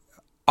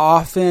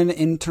 Often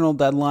internal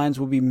deadlines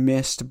will be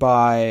missed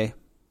by,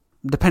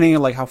 depending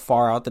on, like, how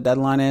far out the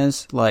deadline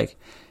is, like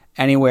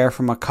anywhere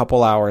from a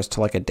couple hours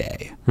to, like, a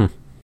day.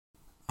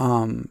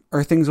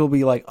 Or things will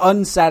be, like,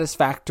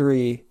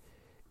 unsatisfactory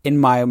in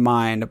my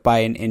mind by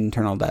an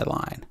internal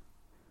deadline.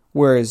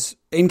 Whereas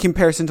in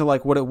comparison to,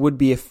 like, what it would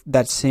be if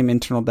that same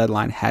internal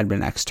deadline had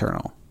been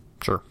external.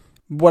 Sure.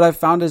 What I've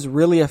found is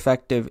really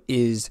effective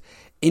is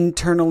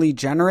internally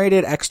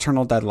generated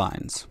external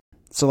deadlines.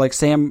 So, like,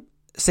 say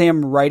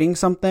I'm writing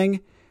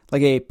something,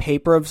 like a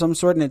paper of some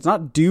sort, and it's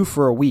not due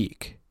for a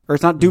week, or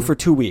it's not due for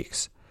 2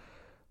 weeks,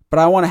 but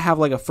I want to have,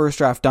 like, a first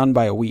draft done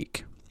by a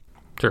week.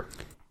 Sure.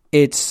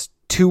 It's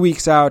 2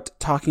 weeks out,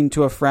 talking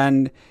to a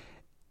friend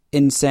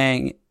and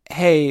saying,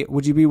 hey,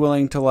 would you be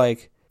willing to,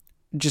 like,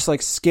 just,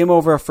 like, skim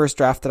over a first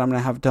draft that I'm going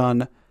to have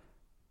done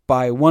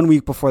by 1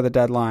 week before the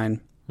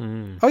deadline?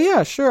 Oh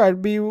yeah, sure,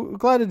 I'd be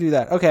glad to do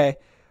that. Okay.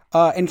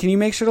 And can you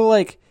make sure to,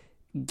 like,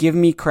 give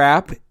me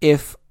crap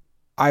if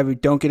I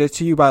don't get it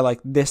to you by, like,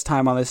 this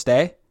time on this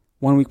day,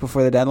 1 week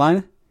before the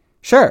deadline?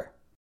 Sure.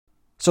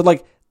 So,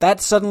 like,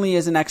 that suddenly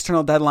is an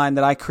external deadline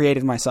that I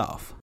created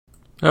myself.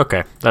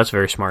 Okay, that's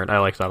very smart. I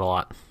like that a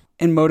lot.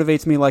 And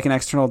motivates me like an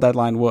external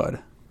deadline would.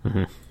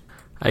 Mm-hmm.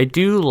 I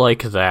do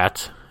like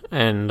that,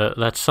 and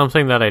that's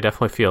something that I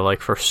definitely feel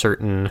like for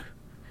certain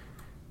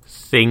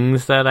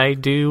things that I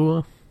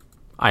do,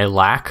 I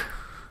lack,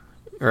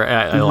 or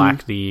I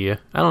lack the,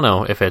 I don't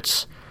know if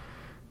it's,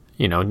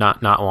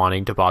 not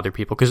wanting to bother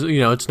people, because,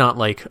 it's not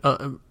like,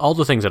 all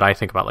the things that I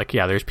think about, like,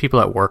 yeah, there's people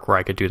at work where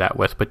I could do that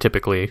with, but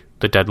typically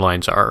the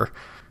deadlines are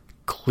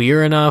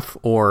clear enough,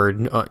 or,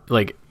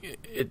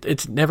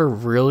 it's never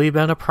really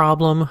been a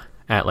problem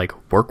at,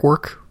 like,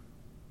 work,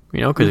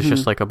 because it's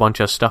just, like, a bunch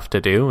of stuff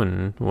to do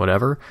and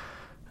whatever.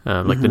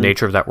 The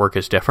nature of that work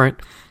is different.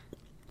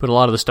 But a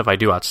lot of the stuff I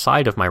do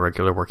outside of my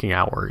regular working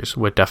hours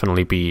would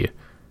definitely be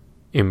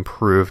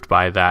improved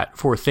by that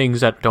for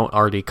things that don't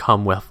already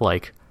come with,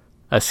 like,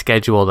 a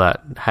schedule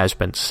that has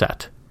been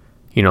set.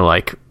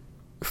 Like,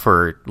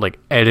 for, like,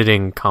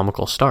 editing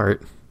Comical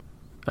Start,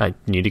 I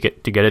need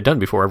to get it done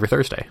before every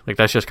Thursday. Like,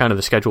 that's just kind of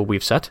the schedule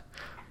we've set.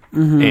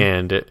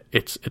 And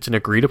it's an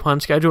agreed upon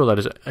schedule that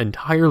is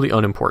entirely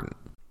unimportant.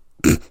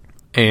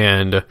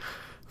 And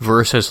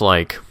versus,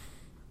 like,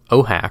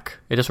 OHAC,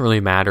 it doesn't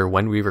really matter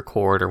when we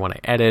record or when I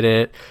edit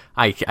it.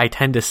 I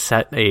tend to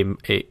set a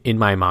in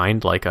my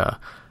mind, like,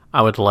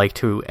 I would like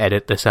to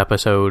edit this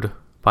episode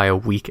by a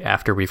week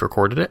after we've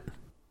recorded it.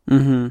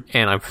 And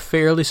I'm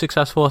fairly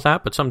successful with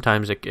that, but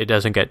sometimes it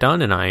doesn't get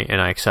done, and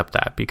I accept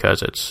that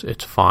because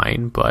it's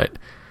fine. But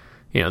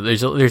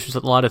there's a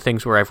lot of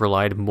things where I've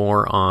relied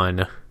more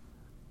on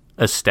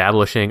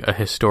establishing a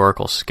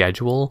historical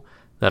schedule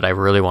that I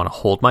really want to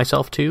hold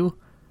myself to,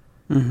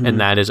 and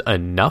that is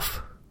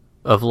enough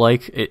of,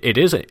 like, it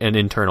is an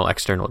internal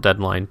external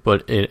deadline,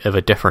 but of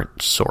a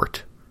different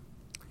sort.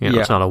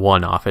 It's not a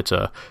one-off. It's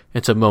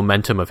a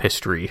momentum of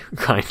history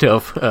kind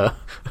of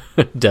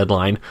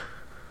deadline.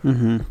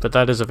 But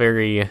that is a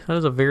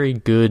very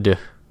good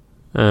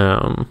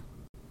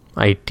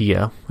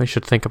idea. I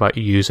should think about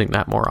using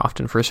that more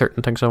often for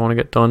certain things I want to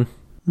get done.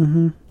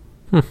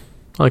 I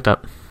like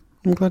that.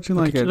 I'm glad you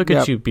like it. Look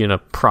at you being a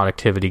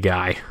productivity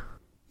guy.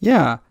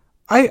 Yeah.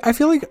 I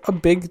feel like a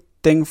big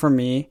thing for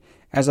me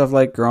as I've,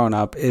 like, grown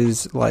up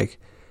is, like,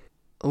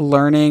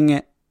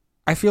 learning.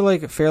 I feel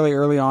like fairly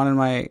early on in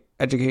my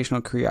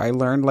educational career, I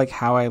learned, like,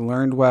 how I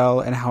learned well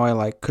and how I,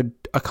 like, could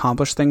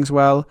accomplish things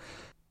well.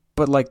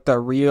 But, like, the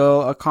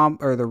real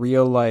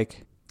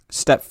like,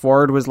 step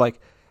forward was, like,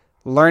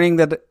 learning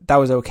that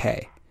was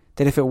okay.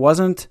 That if it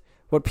wasn't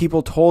what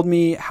people told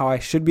me how I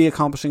should be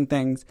accomplishing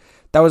things,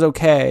 that was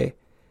okay.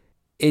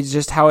 It's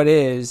just how it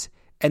is.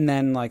 And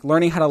then, like,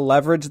 learning how to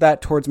leverage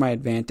that towards my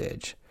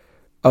advantage.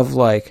 Of,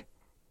 like,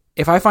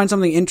 if I find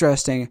something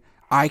interesting,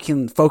 I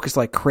can focus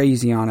like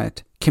crazy on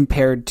it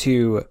compared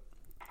to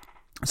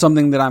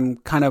something that I'm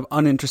kind of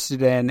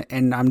uninterested in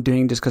and I'm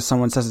doing just because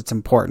someone says it's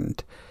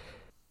important.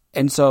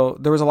 And so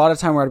there was a lot of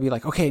time where I'd be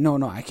like, okay, no,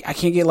 I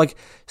can't get, like,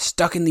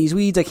 stuck in these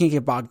weeds. I can't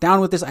get bogged down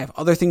with this. I have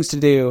other things to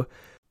do.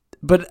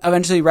 But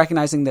eventually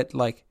recognizing that,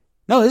 like,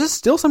 no, this is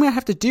still something I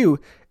have to do.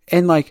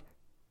 And, like,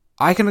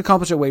 I can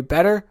accomplish it way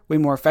better, way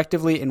more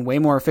effectively, and way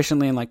more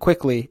efficiently and, like,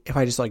 quickly if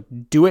I just, like,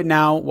 do it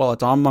now while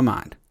it's on my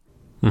mind.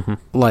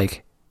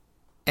 Like,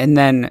 and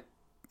then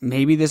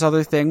maybe this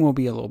other thing will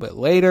be a little bit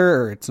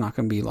later, or it's not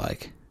going to be,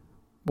 like,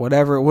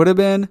 whatever it would have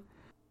been.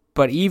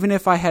 But even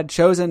if I had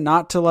chosen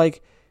not to,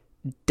 like,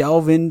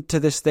 delve into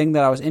this thing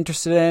that I was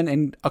interested in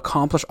and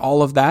accomplish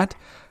all of that,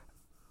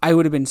 I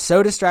would have been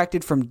so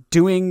distracted from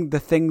doing the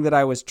thing that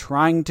I was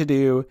trying to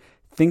do,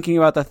 thinking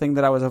about the thing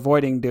that I was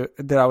avoiding,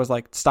 that I was,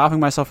 like, stopping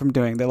myself from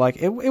doing, that, like,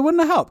 it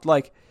wouldn't have helped.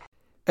 Like,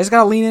 I just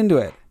got to lean into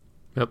it.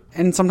 Yep.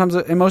 And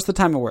and most of the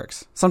time it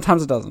works.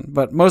 Sometimes it doesn't,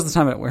 but most of the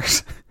time it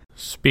works.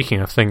 Speaking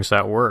of things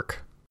that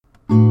work,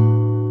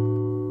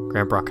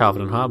 Grant brought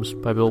Calvin and Hobbes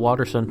by Bill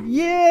Watterson.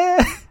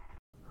 Yeah!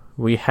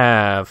 We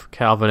have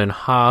Calvin and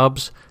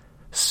Hobbes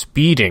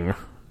speeding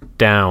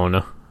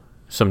down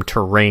some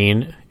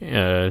terrain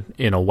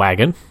in a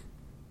wagon.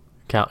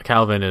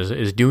 Calvin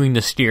is doing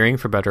the steering,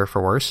 for better or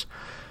for worse,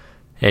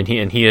 and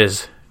he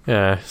is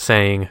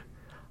saying,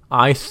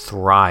 "I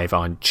thrive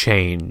on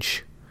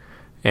change."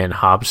 And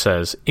Hobbes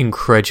says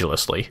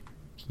incredulously,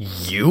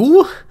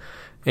 "You?"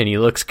 And he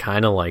looks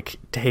kind of, like,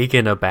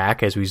 taken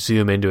aback as we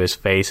zoom into his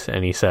face,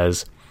 and he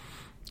says,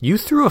 "You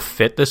threw a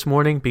fit this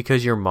morning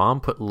because your mom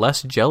put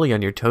less jelly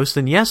on your toast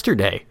than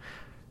yesterday."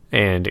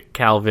 And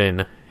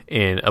Calvin,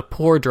 in a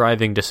poor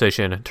driving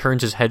decision,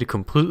 turns his head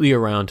completely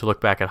around to look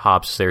back at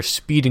Hobbes as they're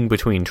speeding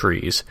between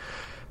trees.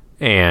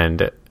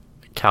 And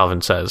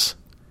Calvin says,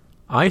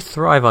 "I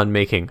thrive on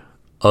making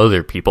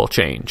other people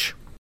change."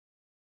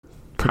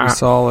 Pretty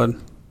solid.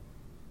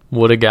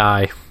 What a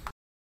guy.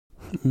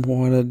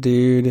 What a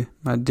dude.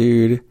 My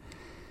dude.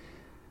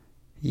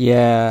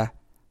 Yeah.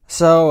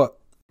 So,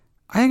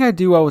 I think I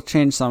do well with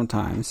change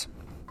sometimes.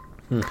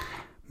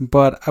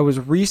 But I was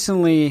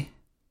recently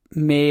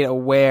made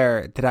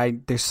aware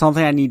that there's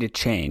something I need to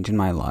change in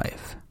my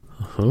life.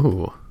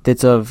 Ooh.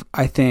 That's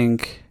I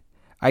think,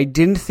 I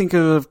didn't think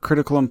of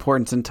critical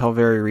importance until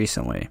very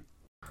recently.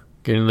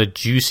 Getting the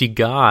juicy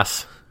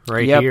goss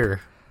right here.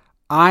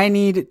 I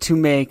need to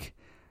make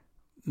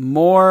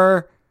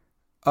more...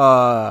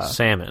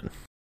 salmon.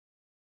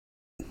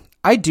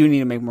 I do need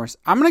to make more.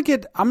 I'm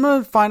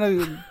gonna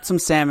find some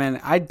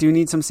salmon. I do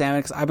need some salmon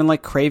because I've been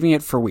like craving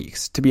it for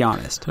weeks, to be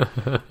honest.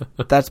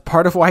 That's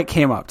part of why it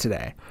came up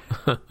today.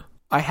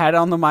 I had it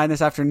on the mind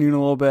this afternoon a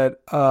little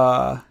bit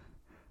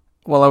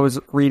while I was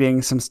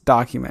reading some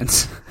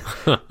documents,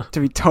 to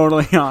be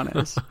totally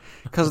honest,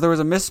 because there was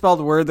a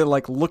misspelled word that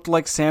like looked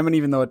like salmon,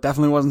 even though it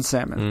definitely wasn't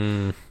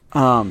salmon.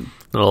 A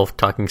little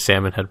talking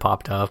salmon had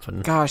popped up,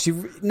 and gosh,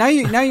 now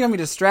you got me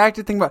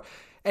distracted thinking about,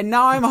 and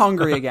now I'm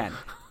hungry again.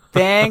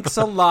 Thanks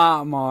a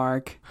lot,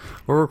 Mark.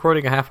 We're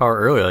recording a half hour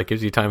early. That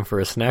gives you time for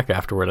a snack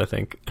afterward, I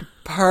think.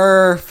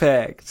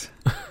 Perfect.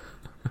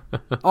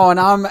 Oh,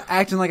 now I'm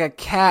acting like a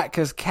cat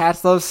because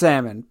cats love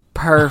salmon.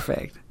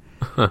 Perfect.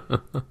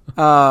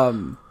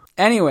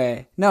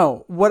 Anyway,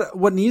 no.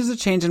 What needs to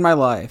change in my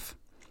life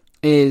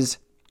is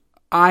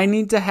I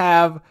need to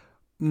have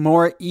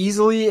more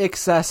easily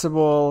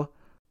accessible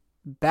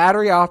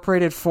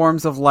battery-operated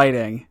forms of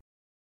lighting.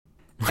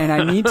 And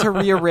I need to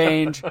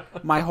rearrange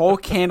my whole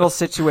candle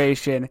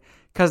situation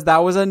because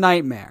that was a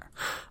nightmare.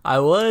 I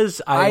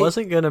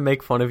wasn't going to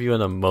make fun of you in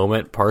the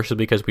moment, partially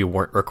because we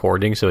weren't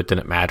recording, so it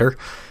didn't matter.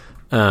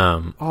 It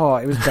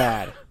was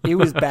bad. It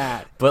was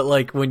bad. But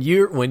like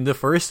when the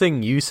first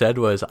thing you said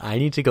was, I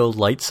need to go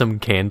light some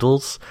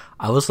candles,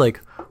 I was like,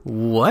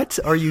 what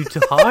are you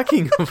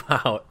talking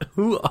about?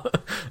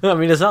 I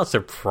mean, it's not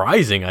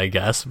surprising, I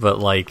guess, but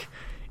like,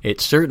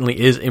 it certainly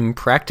is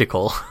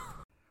impractical.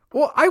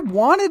 Well, I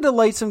wanted to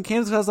light some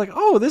candles because I was like,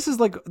 oh,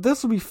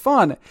 this will be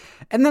fun.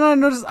 And then I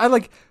noticed I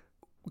like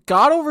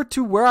got over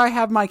to where I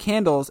have my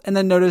candles and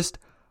then noticed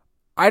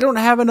I don't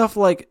have enough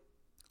like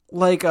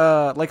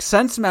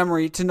sense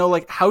memory to know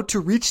like how to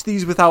reach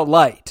these without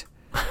light.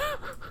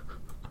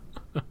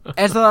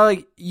 And so I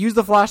like used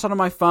the flashlight on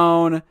my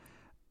phone,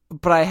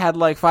 but I had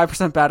like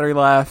 5% battery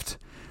left.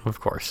 Of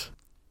course.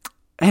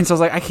 And so I was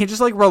like, I can't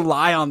just like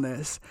rely on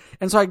this.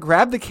 And so I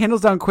grabbed the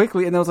candles down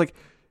quickly and I was like,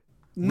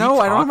 no,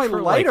 I don't have my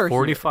lighter. Like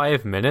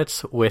 45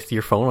 minutes with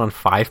your phone on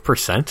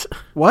 5%.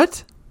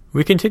 What?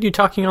 We continued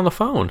talking on the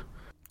phone.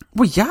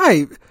 Well,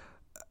 yeah.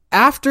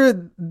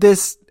 After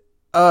this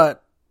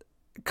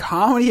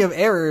comedy of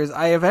errors,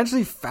 I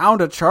eventually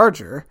found a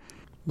charger.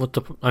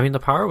 The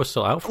power was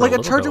still out for like a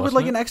a charger bit, with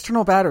like it? an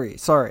external battery.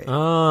 Sorry.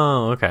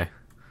 Oh, okay.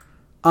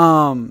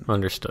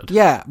 Understood.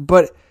 Yeah,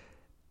 but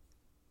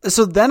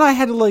so then I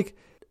had to like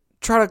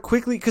try to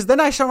quickly, because then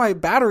I shot my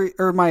battery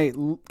or my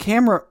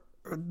camera,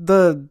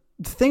 the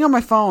thing on my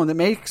phone that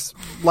makes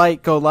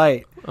light go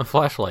light. A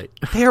flashlight.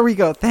 There we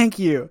go. Thank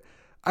you.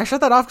 I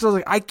shut that off because I was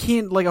like, I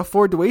can't like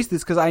afford to waste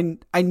this because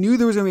I knew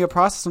there was going to be a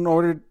process in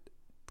order,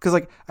 because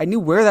like I knew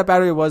where that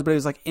battery was, but it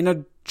was like in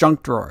a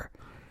junk drawer.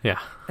 Yeah.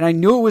 And I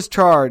knew it was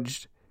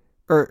charged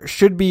or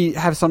should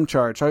have some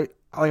charge. So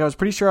I was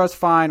pretty sure I was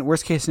fine.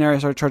 Worst case scenario, I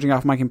started charging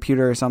off my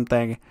computer or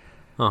something.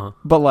 Uh-huh.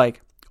 But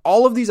like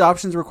all of these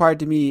options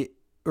required me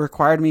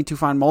to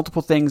find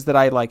multiple things that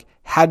I like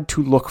had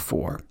to look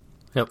for.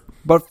 Yep.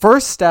 But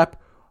first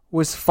step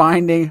was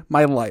finding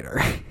my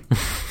lighter.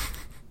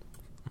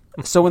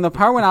 So when the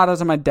power went out, I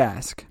was at my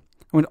desk.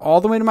 I went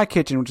all the way to my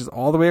kitchen, which is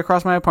all the way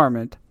across my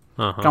apartment.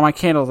 Uh-huh. Got my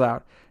candles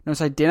out.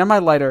 Notice I didn't have my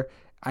lighter.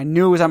 I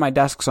knew it was at my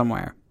desk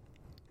somewhere.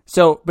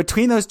 So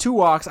between those two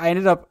walks, I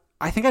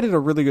think I did a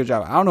really good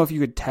job. I don't know if you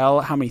could tell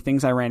how many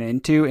things I ran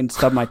into and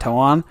stubbed my toe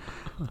on.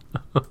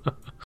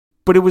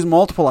 But it was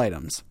multiple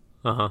items.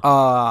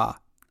 Uh-huh.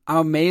 I'm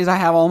amazed I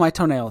have all my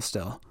toenails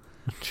still.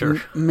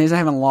 Sure. I'm amazed I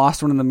haven't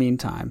lost one in the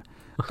meantime.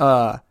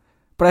 But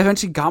I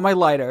eventually got my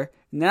lighter.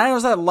 And then I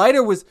noticed that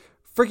lighter was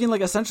freaking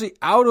like essentially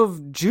out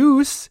of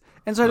juice.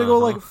 And so I had to go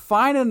like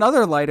find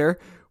another lighter,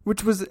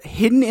 which was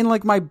hidden in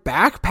like my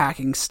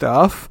backpacking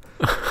stuff.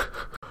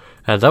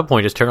 At that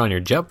point, just turn on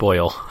your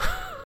Jetboil.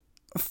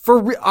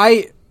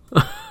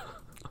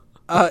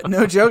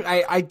 No joke.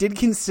 I did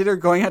consider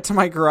going out to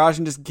my garage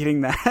and just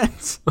getting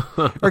that,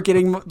 or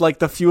getting like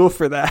the fuel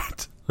for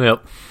that.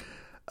 Yep.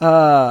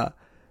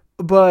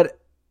 But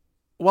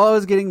while I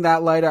was getting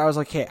that lighter, I was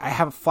like, hey, I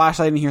have a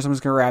flashlight in here, so I'm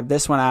just gonna grab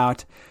this one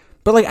out.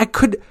 But like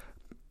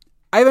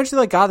I eventually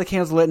like got the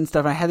candles lit and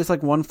stuff, and I had this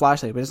like one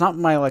flashlight, but it's not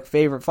my like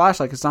favorite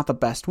flashlight because it's not the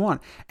best one.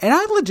 And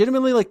I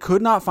legitimately like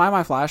could not find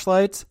my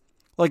flashlights,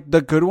 like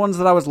the good ones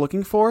that I was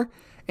looking for,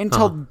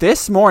 until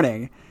this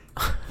morning.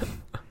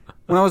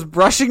 When I was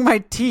brushing my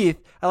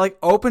teeth, I like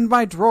opened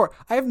my drawer.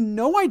 I have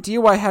no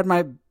idea why I had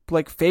my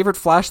like favorite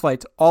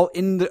flashlights all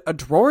in a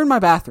drawer in my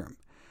bathroom.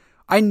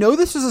 I know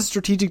this was a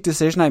strategic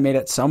decision I made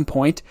at some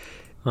point,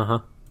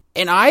 and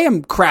I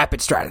am crap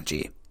at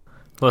strategy.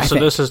 Well, so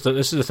this is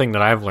the thing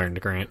that I've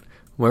learned, Grant.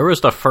 Where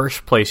was the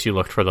first place you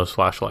looked for those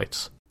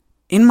flashlights?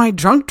 In my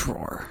junk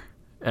drawer.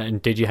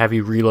 And have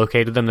you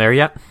relocated them there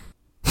yet?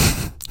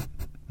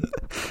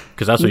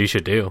 Because that's what you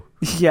should do.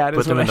 Yeah,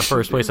 put them in the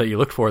first place that you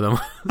looked for them.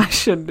 I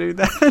shouldn't do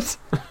that.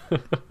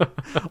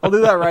 I'll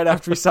do that right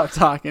after we stop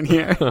talking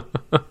here.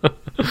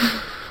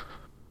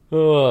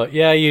 Oh,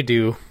 yeah, you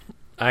do.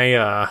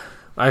 I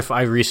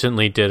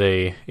recently did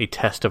a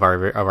test of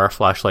our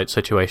flashlight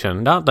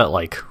situation. Not that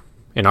like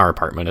in our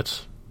apartment,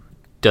 it's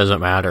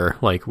doesn't matter.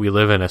 Like we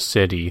live in a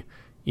city,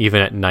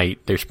 even at night,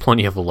 there's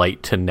plenty of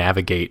light to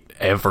navigate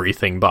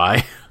everything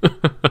by.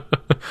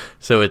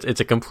 So it's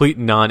a complete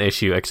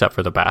non-issue except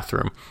for the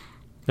bathroom.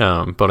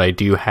 But I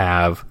do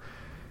have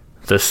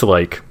this,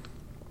 like,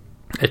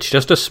 it's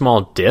just a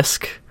small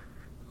disc,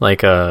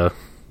 like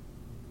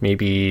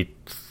maybe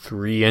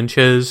 3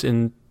 inches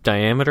in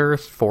diameter,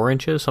 4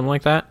 inches, something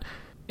like that.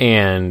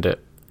 And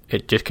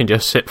it just can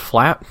just sit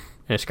flat,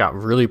 and it's got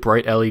really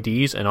bright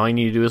LEDs, and all you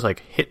need to do is, like,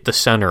 hit the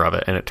center of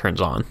it, and it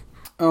turns on.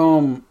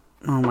 Oh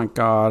my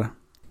god.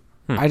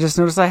 I just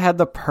noticed I had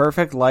the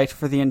perfect light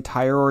for the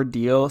entire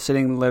ordeal,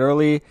 sitting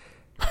literally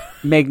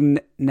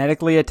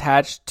magnetically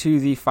attached to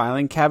the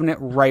filing cabinet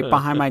right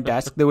behind my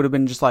desk. That would have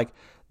been just like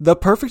the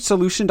perfect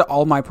solution to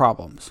all my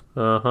problems.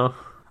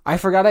 I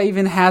forgot I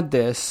even had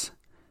this,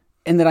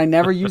 and that I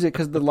never use it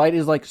because the light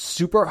is like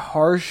super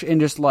harsh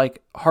and just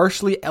like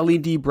harshly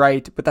LED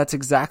bright, but that's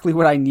exactly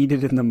what I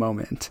needed in the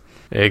moment.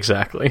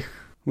 Exactly. It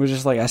was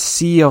just like a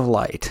sea of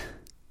light.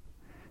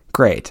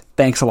 Great.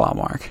 Thanks a lot,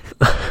 Mark.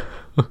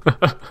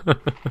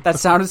 That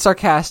sounded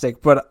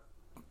sarcastic, but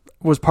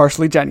was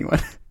partially genuine.